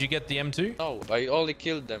noob. Did you get the M2? No, I only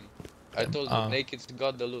killed them. I told you, nakeds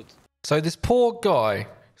got the loot. So this poor guy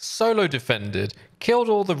solo defended, killed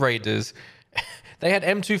all the raiders. They had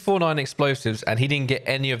M249 explosives, and he didn't get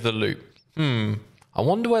any of the loot. I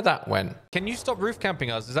wonder where that went. Can you stop roof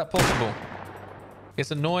camping us? Is that possible?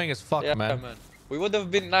 It's annoying as fuck, Yeah, man. We would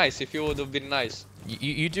have been nice if you would have been nice.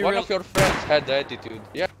 You do. One of your friends had the attitude.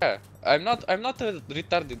 Yeah, I'm not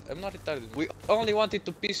retarded. I'm not retarded. We only wanted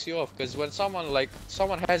to piss you off, because when someone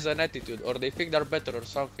has an attitude or they think they're better or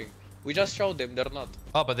something, We just showed them. They're not.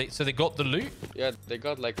 Oh, but so they got the loot? Yeah, they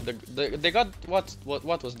got like they got what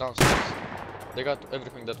was downstairs. They got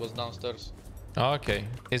everything that was downstairs. Oh, okay.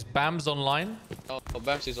 Is Bams online? No,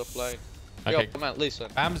 Bams is offline. Okay. Yo, man, listen.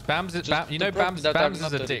 Bams is you know Bams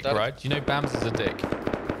is a dick, right? You know Bams is a dick.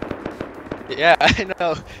 Yeah, I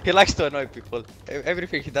know. He likes to annoy people.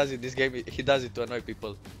 Everything he does in this game, he does it to annoy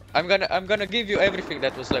people. I'm gonna give you everything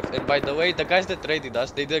that was left. And by the way, the guys that traded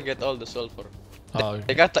us, they didn't get all the sulfur. Oh.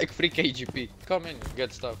 They got like 3 KGP. Come in,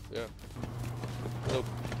 get stuff. Yeah.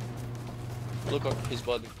 Look on his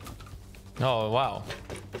body. Oh wow.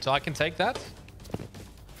 So I can take that?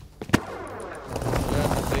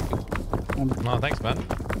 Yeah, take it. No, thanks, man.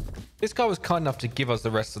 This guy was kind enough to give us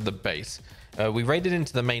the rest of the base. We raided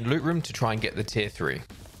into the main loot room to try and get the tier 3.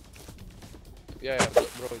 Yeah,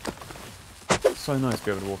 bro. It's so nice to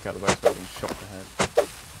be able to walk out the base without being shot in the head.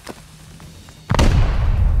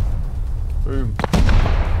 Boom.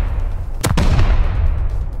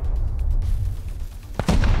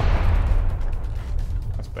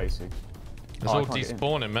 That's basic. It's all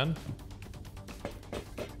despawning, man.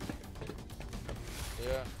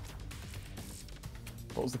 Yeah.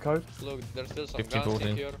 What was the code? Look, there's still some 50, guns 14.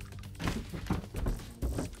 in here.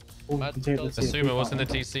 Assume what's in the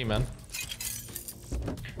TC, man.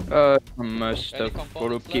 Some stuff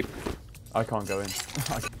for upkeep. I can't go in.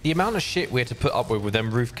 The amount of shit we had to put up with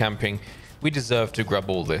them roof camping, we deserve to grab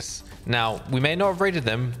all this. Now, we may not have raided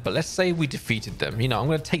them, but let's say we defeated them. You know, I'm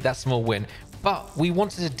going to take that small win. But we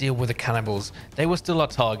wanted to deal with the cannibals. They were still our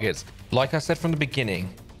targets. Like I said from the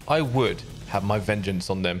beginning, I would have my vengeance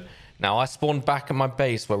on them. Now, I spawned back at my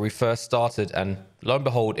base where we first started, and lo and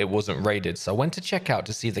behold, it wasn't raided. So I went to check out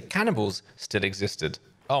to see if the cannibals still existed.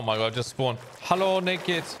 Oh my god, I just spawned. Hello,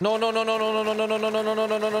 naked. No, no, no, no, no, no, no, no, no, no, no,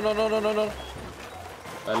 no, no, no, no, no, no, no, no.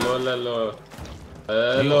 Hello, hello.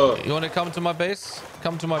 Hello. You want to come to my base?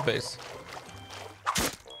 Come to my base.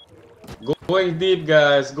 Going deep,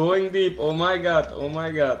 guys. Going deep. Oh my god. Oh my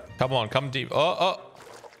god. Come on, come deep. Oh.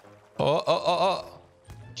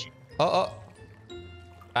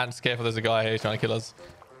 And careful, there's a guy here trying to kill us.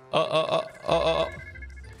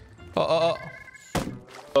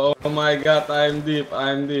 Oh my god, I'm deep.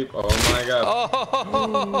 I'm deep. Oh my god.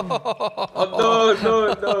 Oh,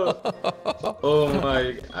 no. Oh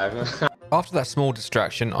my god. After that small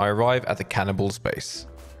distraction, I arrive at the cannibals' base.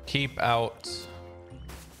 Keep out.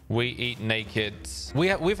 We eat naked.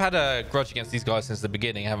 We've had a grudge against these guys since the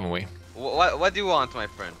beginning, haven't we? What do you want, my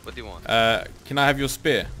friend? What do you want? Can I have your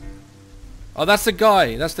spear? Oh, that's the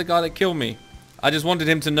guy. That's the guy that killed me. I just wanted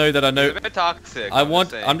him to know that I know. It's a bit toxic.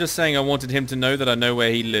 I'm just saying I wanted him to know that I know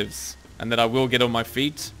where he lives and that I will get on my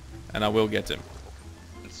feet and I will get him.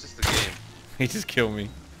 It's just a game. He just killed me.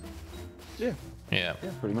 Yeah. Yeah,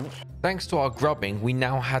 pretty much. Thanks to our grubbing, we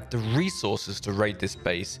now had the resources to raid this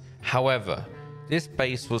base. However, this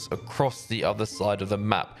base was across the other side of the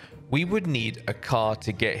map. We would need a car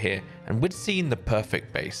to get here, and we'd seen the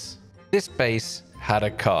perfect base. This base had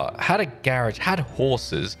a car, had a garage, had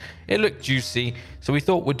horses. It looked juicy, so we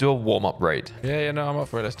thought we'd do a warm-up raid. Yeah, no, I'm up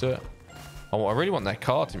for it. Let's do it. Oh, I really want that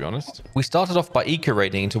car, to be honest. We started off by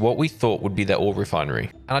eco-raiding into what we thought would be their oil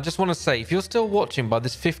refinery. And I just want to say, if you're still watching by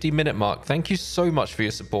this 50-minute mark, thank you so much for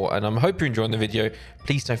your support, and I hope you're enjoying the video.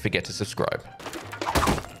 Please don't forget to subscribe.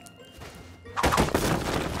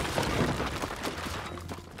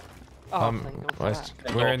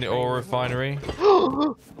 We're in the oil refinery.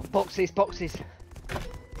 Boxes.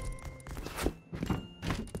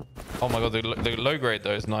 Oh my god, the low grade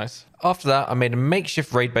though is nice. After that, I made a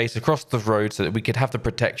makeshift raid base across the road so that we could have the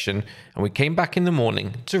protection, and we came back in the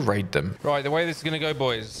morning to raid them. Right, the way this is going to go,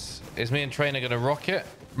 boys, is me and Train are going to rock it.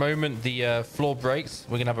 Moment the floor breaks,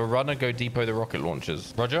 we're going to have a runner go depot the rocket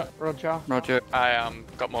launchers. Roger? Roger. I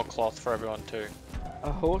got more cloth for everyone too.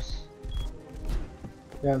 A horse?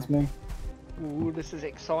 Yeah, it's me. Ooh, this is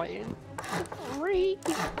exciting.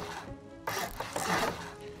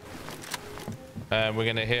 And we're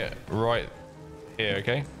going to hit right here,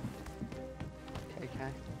 okay? Okay.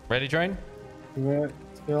 Ready, Train? Yeah,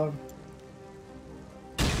 let's go.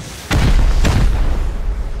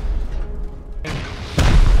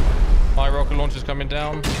 My rocket launcher's coming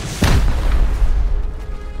down.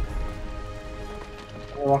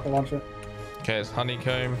 Rocket launcher. Okay, it's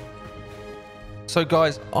honeycomb. So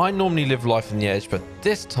guys, I normally live life on the edge, but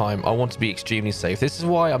this time I want to be extremely safe. This is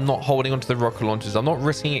why I'm not holding onto the rocket launchers. I'm not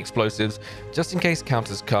risking explosives just in case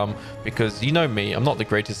counters come, because you know me, I'm not the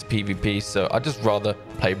greatest at PvP, so I'd just rather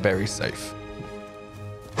play very safe.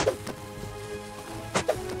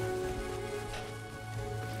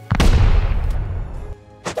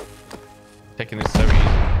 Taking this so easy.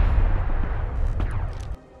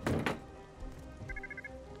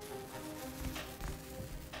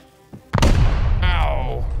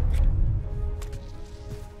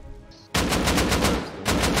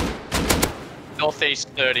 Northeast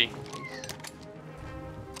 30.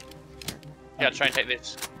 Yeah, try and take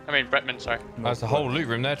this. I mean, Bretman, sorry. That's a whole loot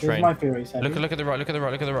room there, Train. my theory, Sebby. Look at the right, look at the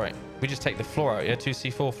right, look at the right. We just take the floor out, yeah?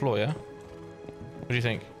 2C4 floor, yeah? What do you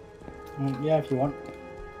think? Yeah, if you want.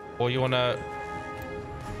 Or you want to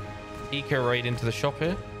eco raid into the shop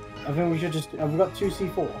here? I think we should just... Have we got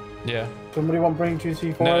 2C4? Yeah. Somebody want to bring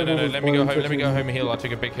 2C4? No, let me go home. Let me go home and heal. I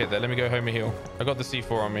took a big hit there. Let me go home and heal. I got the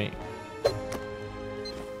C4 on me.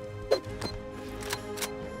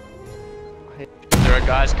 There are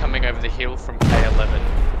guys coming over the hill from K11.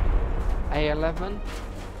 A11.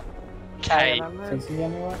 K. CC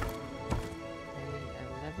anywhere?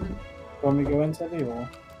 Want me to go in, Sebby, or?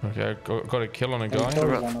 Okay, got a kill on a guy.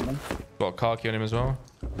 Got a car key on him as well.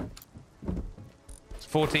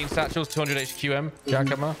 14 satchels, 200 HQM,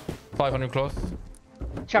 jackhammer, 500 cloth.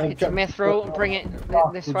 Chuck it to Mithril and bring it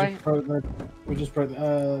this way. We just broke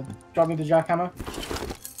the, drop me the jackhammer.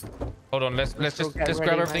 Hold on, let's just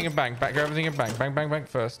grab everything and bang. Grab everything and bang. Bang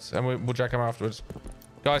first, and we'll jackhammer afterwards.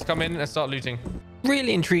 Guys, come in, let's start looting.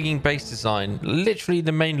 Really intriguing base design. Literally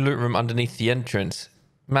the main loot room underneath the entrance.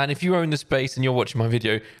 Man, if you own the space and you're watching my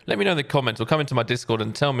video, let me know in the comments or come into my Discord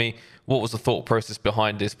and tell me what was the thought process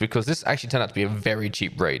behind this, because this actually turned out to be a very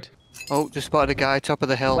cheap raid. Oh, just spotted a guy top of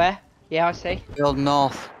the hill. Where? Yeah, I see. Build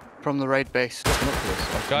north from the raid base.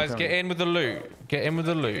 Guys, get in with the loot. Get in with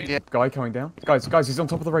the loot. Yeah. Guy coming down. Guys, he's on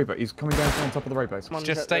top of the raid base. He's coming down on top of the raid base.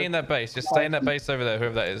 Just stay in that base. Just stay in that base over there,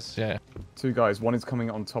 whoever that is. Yeah. Two guys. One is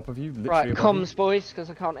coming on top of you. Right, comms, boys, because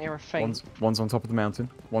I can't hear a thing. One's on top of the mountain.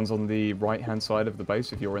 One's on the right-hand side of the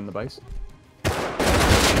base, if you're in the base.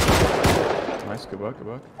 Nice, good work, good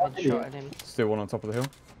work. I shot at him. Still one on top of the hill.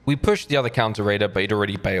 We pushed the other counter raider, but he'd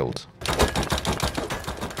already bailed.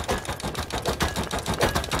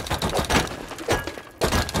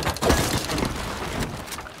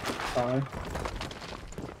 Sorry.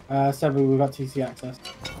 Sebby, we got TC access.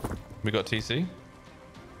 We got TC?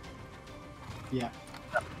 Yeah.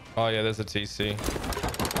 Oh yeah, there's a TC.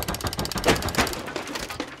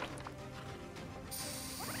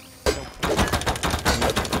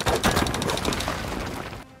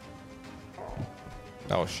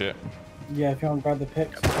 Oh shit. Yeah, if you want to grab the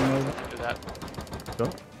picks, you can over. Do that. Sure.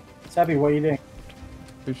 Sebby, what are you doing?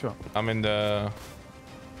 Who's shot? I'm in the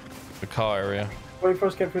car area. Wait for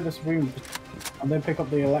us to get through this room and then pick up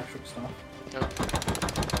the electric stuff.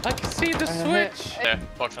 I can see the switch! Yeah,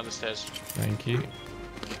 box on the stairs. Thank you.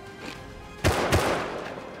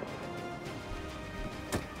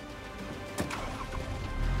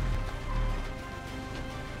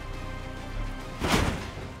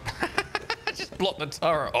 Just block the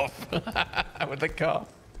turret off with the car.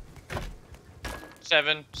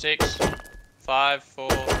 7, 6, 5, 4,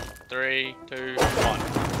 3, 2,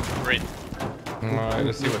 1. Read. Alright,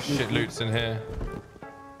 let's see what shit loot's in here.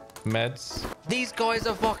 Meds. These guys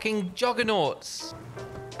are fucking juggernauts.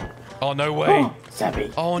 Oh, no way. Oh,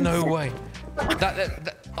 Sebby. Oh, no way.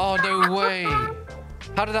 Oh, no way.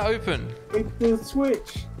 How did that open? It's the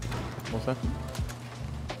switch. What's that?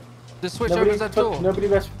 The switch opens that door. Nobody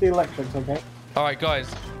mess with the electrics, okay? Alright,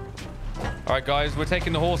 guys. Alright, guys. We're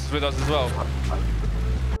taking the horses with us as well.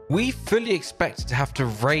 We fully expected to have to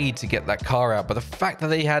raid to get that car out, but the fact that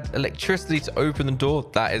they had electricity to open the door,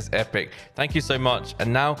 that is epic. Thank you so much.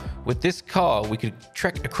 And now with this car, we could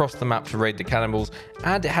trek across the map to raid the cannibals,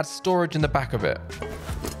 and it had storage in the back of it.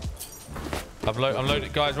 I'm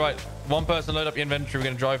loaded, guys. Right, one person load up your inventory. We're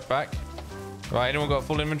gonna drive back. Right, anyone got a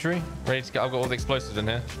full inventory? Ready to go? I've got all the explosives in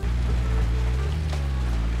here.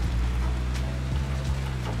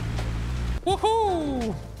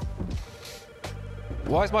 Woohoo!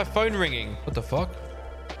 Why is my phone ringing? What the fuck?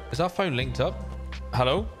 Is our phone linked up?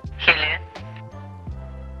 Hello? Hello?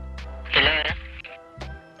 Hello?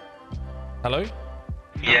 Hello?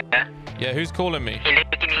 Yeah? Yeah, who's calling me? Hello,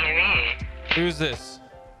 can you hear me? Who's this?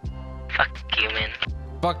 Fuck you, man.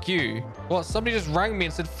 Fuck you? What? Somebody just rang me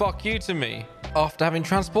and said fuck you to me. After having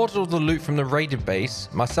transported all the loot from the raided base,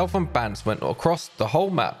 myself and Bants went across the whole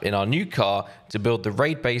map in our new car to build the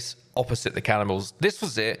raid base opposite the cannibals. This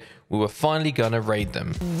was it. We were finally gonna raid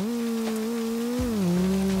them.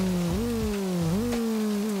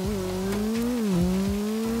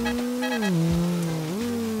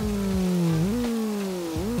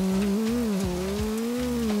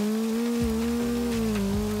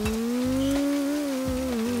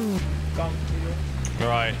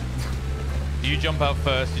 Right. You jump out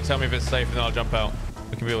first. You tell me if it's safe, and then I'll jump out.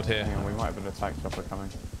 We can build here. Hang on, we might have an attack chopper coming.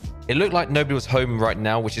 It looked like nobody was home right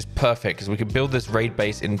now, which is perfect because we could build this raid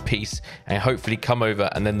base in peace and hopefully come over,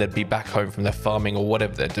 and then they'd be back home from their farming or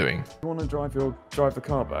whatever they're doing. You want to drive the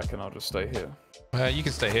car back, and I'll just stay here. You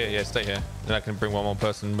can stay here. Yeah, stay here. Then I can bring one more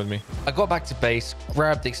person with me. I got back to base,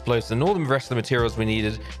 grabbed the explosives and all the rest of the materials we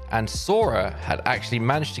needed, and Sora had actually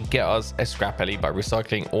managed to get us a scrap heli by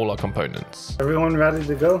recycling all our components. Everyone ready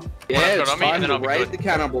to go? Yeah, it's time to raid the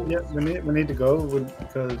cannibal. Yeah, we need to go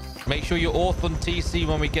because... Make sure you're auth on TC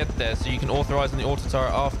when we get there so you can authorize on the auto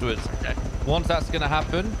turret afterwards. Okay. Once that's going to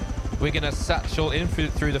happen, we're going to satchel in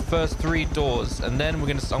through the first 3 doors, and then I'm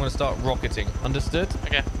going to start rocketing. Understood?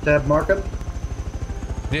 Okay. Deb, mark it.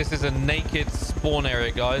 This is a naked spawn area,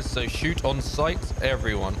 guys, so shoot on sight,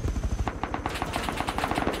 everyone.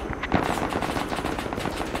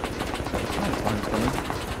 Nighttime's coming.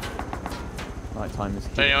 Nighttime is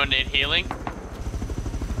here. Does anyone need healing?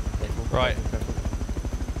 Right.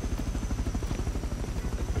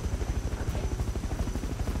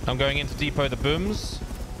 I'm going in to depot the booms.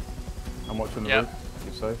 I'm watching the roof.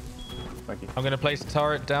 You're safe. Thank you. I'm going to place a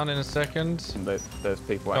turret down in a second. And there's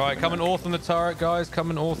people. All right, come and auth on the turret, guys.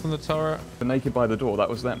 Come and auth on the turret. The naked by the door, that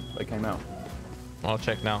was them. They came out. I'll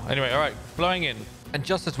check now. Anyway, all right, blowing in. And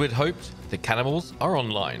just as we'd hoped, the cannibals are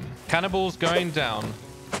online. Cannibals going down.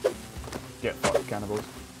 Get fucked, cannibals.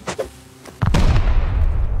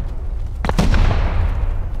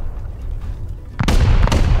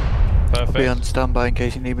 Perfect. I'll be on standby in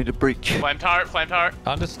case you need me to breach. Flame turret, flame turret.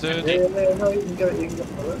 Understood. Yeah, no, you can get it, you can get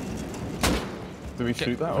it. Do we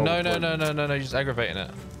shoot that? No, you're just aggravating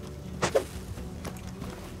it.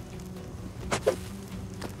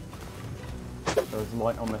 There's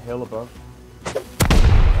light on the hill above.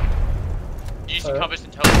 Use your compass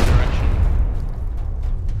and tell us the direction.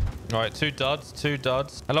 Alright, 2 duds, 2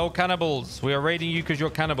 duds. Hello, cannibals. We are raiding you because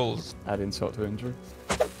you're cannibals. Add insult to injury.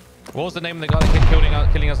 What was the name of the guy that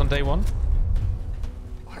kept killing us on day 1?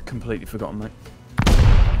 I completely forgotten, mate.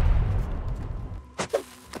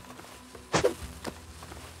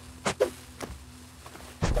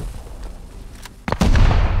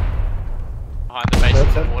 Behind the base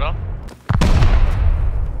of the water.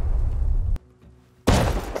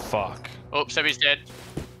 Fuck. Oh, Sebby's dead.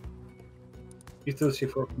 You still see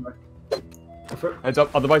 4 from back. Heads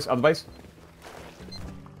up, other base, other base.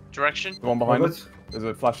 Direction? The one behind us. There's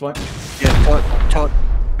a flashlight. Yeah, top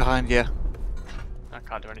behind, yeah. I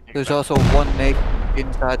can't do anything. There's also one naked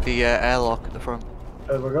inside the airlock at the front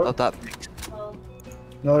There we go. of that.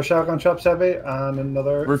 Another shotgun shop, Sebby, and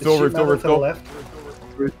another... Roof door, roof door, roof door. Left.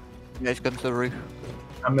 Yeah, he's gone to the roof.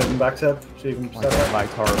 I'm moving back, Seb, so you can step out.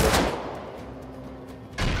 Lagged horribly.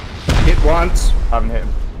 Hit once. Haven't hit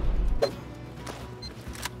him.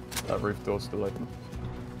 That roof door's still open.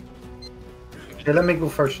 Okay, let me go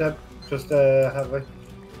first, Seb. Just halfway.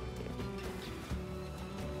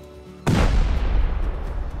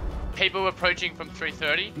 People approaching from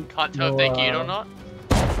 330. Can't tell if they're geared or not.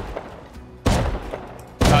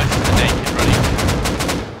 Guys, it's the naked running.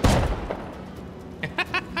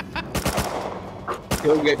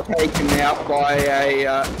 He'll get taken out by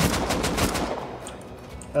a...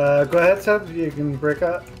 Go ahead, Seb. You can break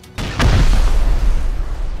out.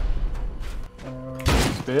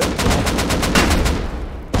 Spear.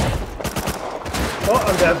 Oh,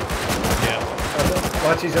 I'm dead. Yeah.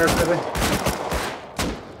 Watch his earth, Sebby.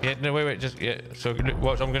 Yeah, no, wait, just, yeah. So,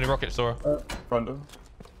 watch, I'm going to rocket Sora. Front door.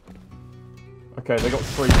 Okay, they got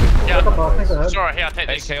 3 people. Yeah. Sora, here, I'll take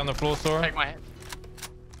this. AK on the floor, Sora. Take my head.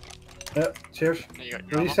 Yeah, cheers. There you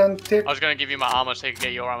go, Will you send tick? I was going to give you my armor so you can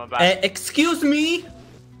get your armor back. excuse me?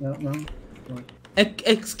 No.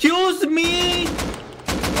 Excuse me?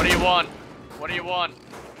 What do you want? What do you want?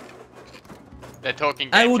 They're talking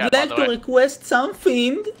game I would chat, like by the to way. request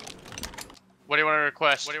something. What do you want to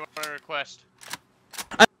request? What do you want to request?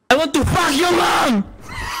 I want to fuck your mom!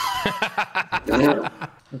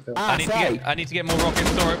 I need to get more rockets,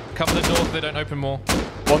 Sora. Cover the doors so they don't open more.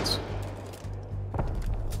 Once.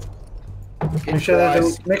 Make sure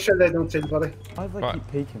they don't see the body. I keep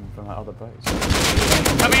peeking from that other base.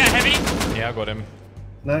 Coming out heavy. Yeah, I got him.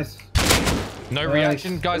 Nice. No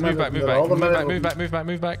reaction, guys. Move back. Move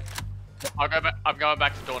back. I'll go back. I'm going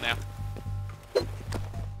back to the door now.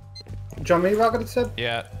 John, me rocketed, Seb?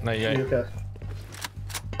 Yeah. No, yeah. You okay?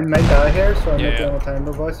 I might die here, so I'm not doing a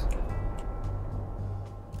timer, boys.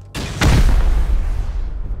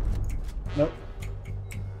 Nope.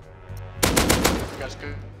 You guys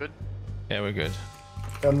good? Yeah, we're good.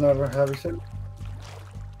 Got another heavy suit.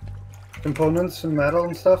 Components and metal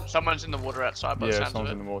and stuff. Someone's in the water outside by the sounds of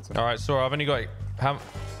it. in the water. All right, Sora, I've only got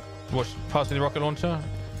passing the rocket launcher.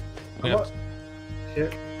 Yeah.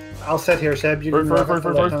 Here, I'll sit here, Seb. You can rock up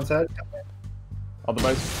the left-hand side. Other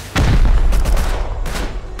base.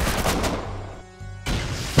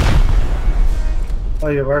 Oh,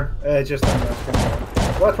 you were? Just on the screen.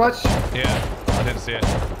 Watch. Yeah, I didn't see it.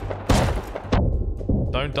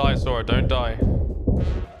 Don't die, Sora. Don't die.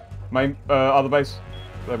 Main, other base.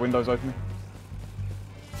 The window's opening.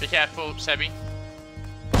 Be careful, Sebby.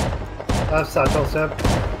 I have satchel, Seb.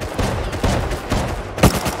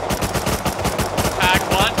 Tag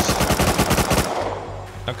once.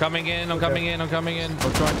 I'm coming in. I'm coming in. I'm coming in.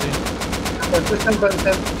 I'm trying to. Just jump in,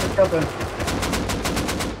 Tim. Just jump in.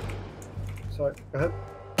 Sorry, go ahead.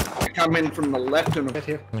 I come in from the left and get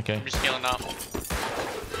here. Okay. I'm just healing up.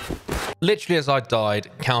 Literally as I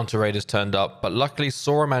died, counter raiders turned up, but luckily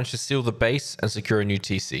Sora managed to seal the base and secure a new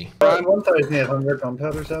TC. 1,800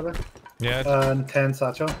 gunpowder, Seb. Yeah. And 10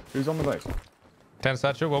 satchel. Who's on the base? 10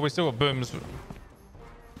 satchel. Well, we still got booms.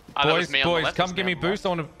 Oh, that was me on the Boys, left, come wasn't give me it? a boost. I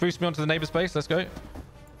want to boost me onto the neighbor's base. Let's go.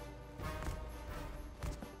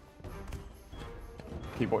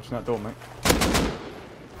 Keep watching that door, mate.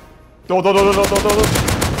 Door.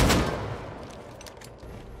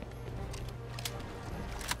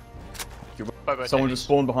 Bobo, Someone take just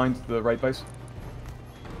spawned behind the raid base.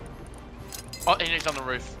 Oh, he's on the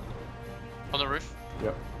roof. On the roof.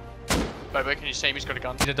 Yep. Bobo, can you see him? He's got a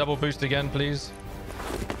gun. Need a double boost again, please.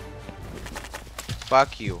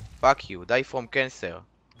 Fuck you. Fuck you. Die from cancer.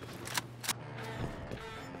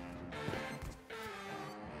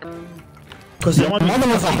 Because your mother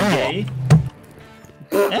was gay.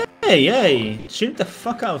 Hey, chill the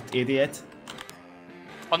fuck out, idiot.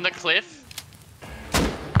 On the cliff.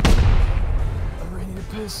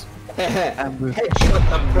 Headshot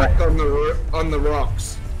the brick on the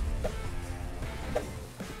rocks.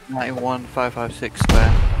 91,556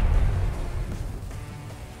 square.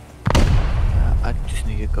 I just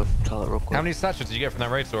need to go to the toilet real quick. How many satchels did you get from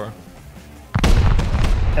that raid, Sora?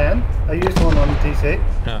 10. I used one on TC.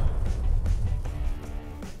 Yeah.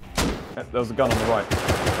 There was a gun on the right.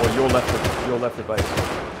 Or your left of base.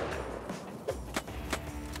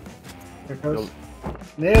 Here goes.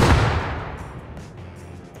 Nade.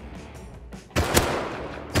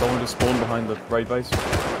 Someone just spawned behind the raid base.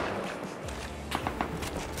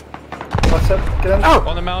 What's up? Get in. Oh!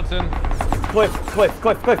 On the mountain. Cliff. Mithra,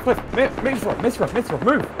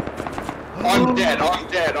 move. I'm dead.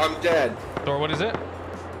 Sora, what is it?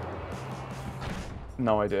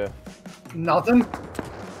 No idea. Nothing.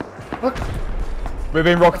 Look. We're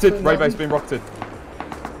being rocketed. Raid base being rocketed.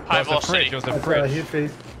 High It was a fridge. velocity. It was a That's a fridge. huge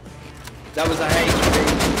feed. That was a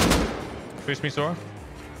HP. Boost me, Sora.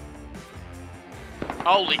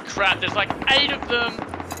 Holy crap, there's like 8 of them.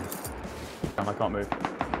 Damn, I can't move.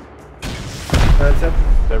 That's it.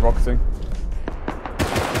 They're rocketing.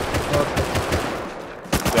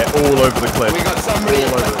 They're all over the cliff. We got somebody.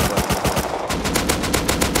 All over the cliff.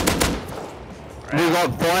 We got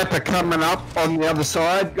Viper coming up on the other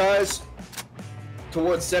side, guys.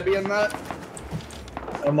 Towards Sebby and that.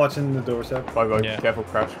 I'm watching the door, Seb. Bobo, Yeah. careful,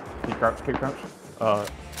 crouch. Keep crouch.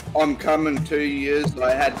 I'm coming to you.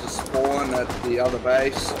 I had to spawn at the other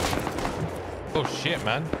base. Oh shit,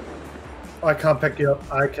 man. I can't pick you up.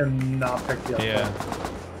 I cannot pick you up. Yeah.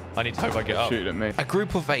 I need to hope I get up. Shoot at me. A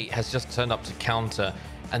group of 8 has just turned up to counter,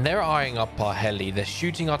 and they're eyeing up our heli. They're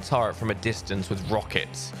shooting our turret from a distance with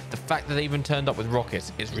rockets. The fact that they even turned up with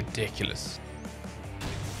rockets is ridiculous.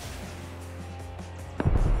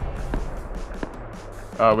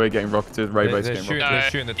 We're getting rocketed. Raid base They're getting shooting, rocketed.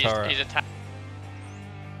 they're shooting the turret. He's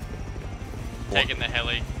taking the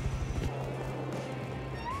heli.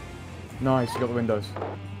 Nice, you got the windows.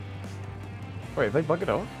 Wait, have they buggered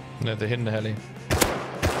off? No, they're hitting the heli.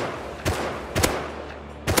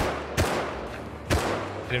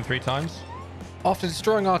 Hit him 3 times. After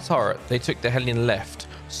destroying our turret, they took the heli and left.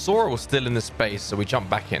 Sora was still in the space, so we jumped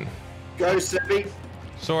back in. Go, Sebby.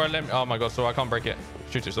 Sora, let me. Oh my god, Sora, I can't break it.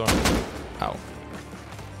 Shoot it, Sora. Ow.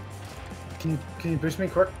 Can you boost me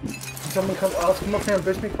quick? Can someone come up here and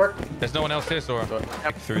boost me quick? There's no one else here, Sora.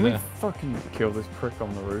 Through Can we there. fucking kill this prick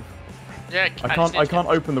on the roof? Yeah, I can't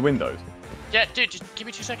open the windows. Yeah, dude, just give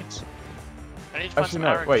me 2 seconds. I need to find Actually, some no.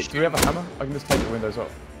 arrows. Wait, do we have a hammer? I can just take the windows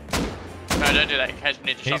off. No, don't do that. In case we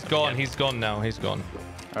need to He's shot them gone. again. He's gone now. He's gone.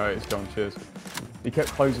 Alright, it's gone. Cheers. He kept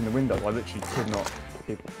closing the windows. I literally could not.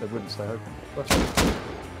 They wouldn't stay open.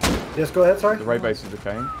 Yes, go ahead, sorry. The raid base is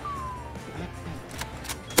decaying.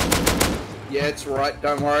 Yeah, it's right.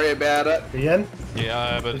 Don't worry about it. Are you in?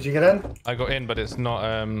 Yeah, but Did you get in? I got in, but it's not.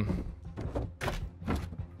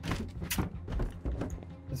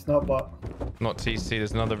 It's not what. Not TC.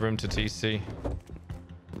 There's another room to TC.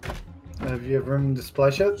 Have you room to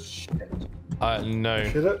splash it? No.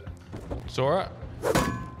 Shoot it? Sora?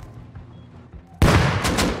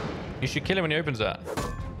 You should kill him when he opens that.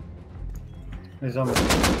 He's on me.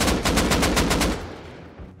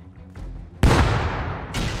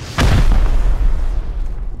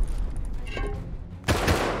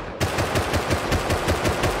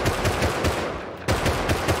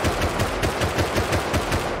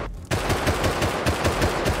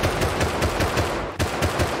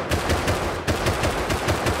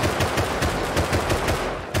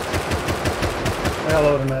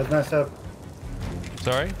 now, Seb.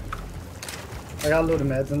 Sorry? I got a load of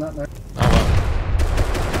meds in that now. Oh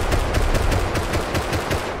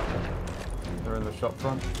well. They're in the shop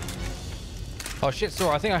front. Oh shit,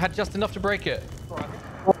 Sora, I think I had just enough to break it.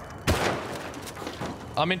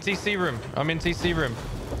 I'm in TC room. I'm in TC room.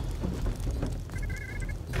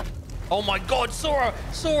 Oh my god, Sora!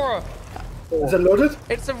 Sora! Is it loaded?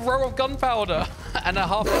 It's a row of gunpowder and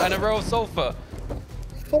a row of sulfur.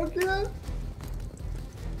 Fuck yeah!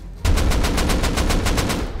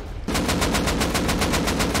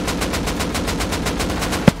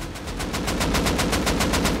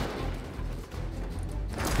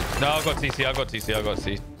 No, I've got TC, I've got TC, I've got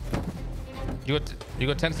TC. You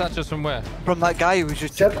got 10 satchels from where? From that guy who was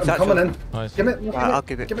just Seb, I'm coming in. Nice. Give it. I'll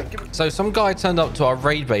give it. Give it. So some guy turned up to our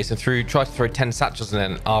raid base and tried to throw 10 satchels, and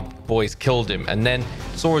then our boys killed him. And then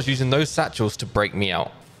Sora's using those satchels to break me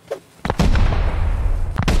out.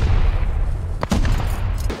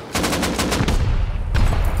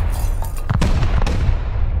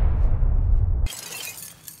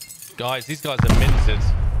 Guys, these guys are minted.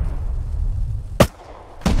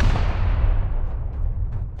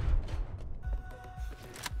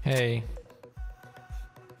 Hey.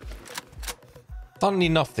 Funnily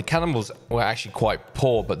enough, the cannibals were actually quite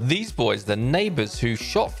poor, but these boys, the neighbors who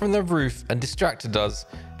shot from the roof and distracted us,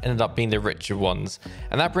 ended up being the richer ones.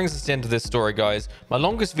 And that brings us to the end of this story, guys. My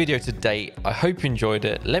longest video to date. I hope you enjoyed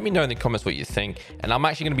it. Let me know in the comments what you think. And I'm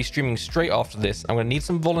actually going to be streaming straight after this. I'm going to need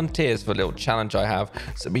some volunteers for a little challenge I have.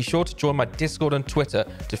 So be sure to join my Discord and Twitter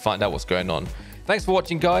to find out what's going on. Thanks for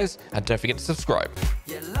watching, guys. And don't forget to subscribe.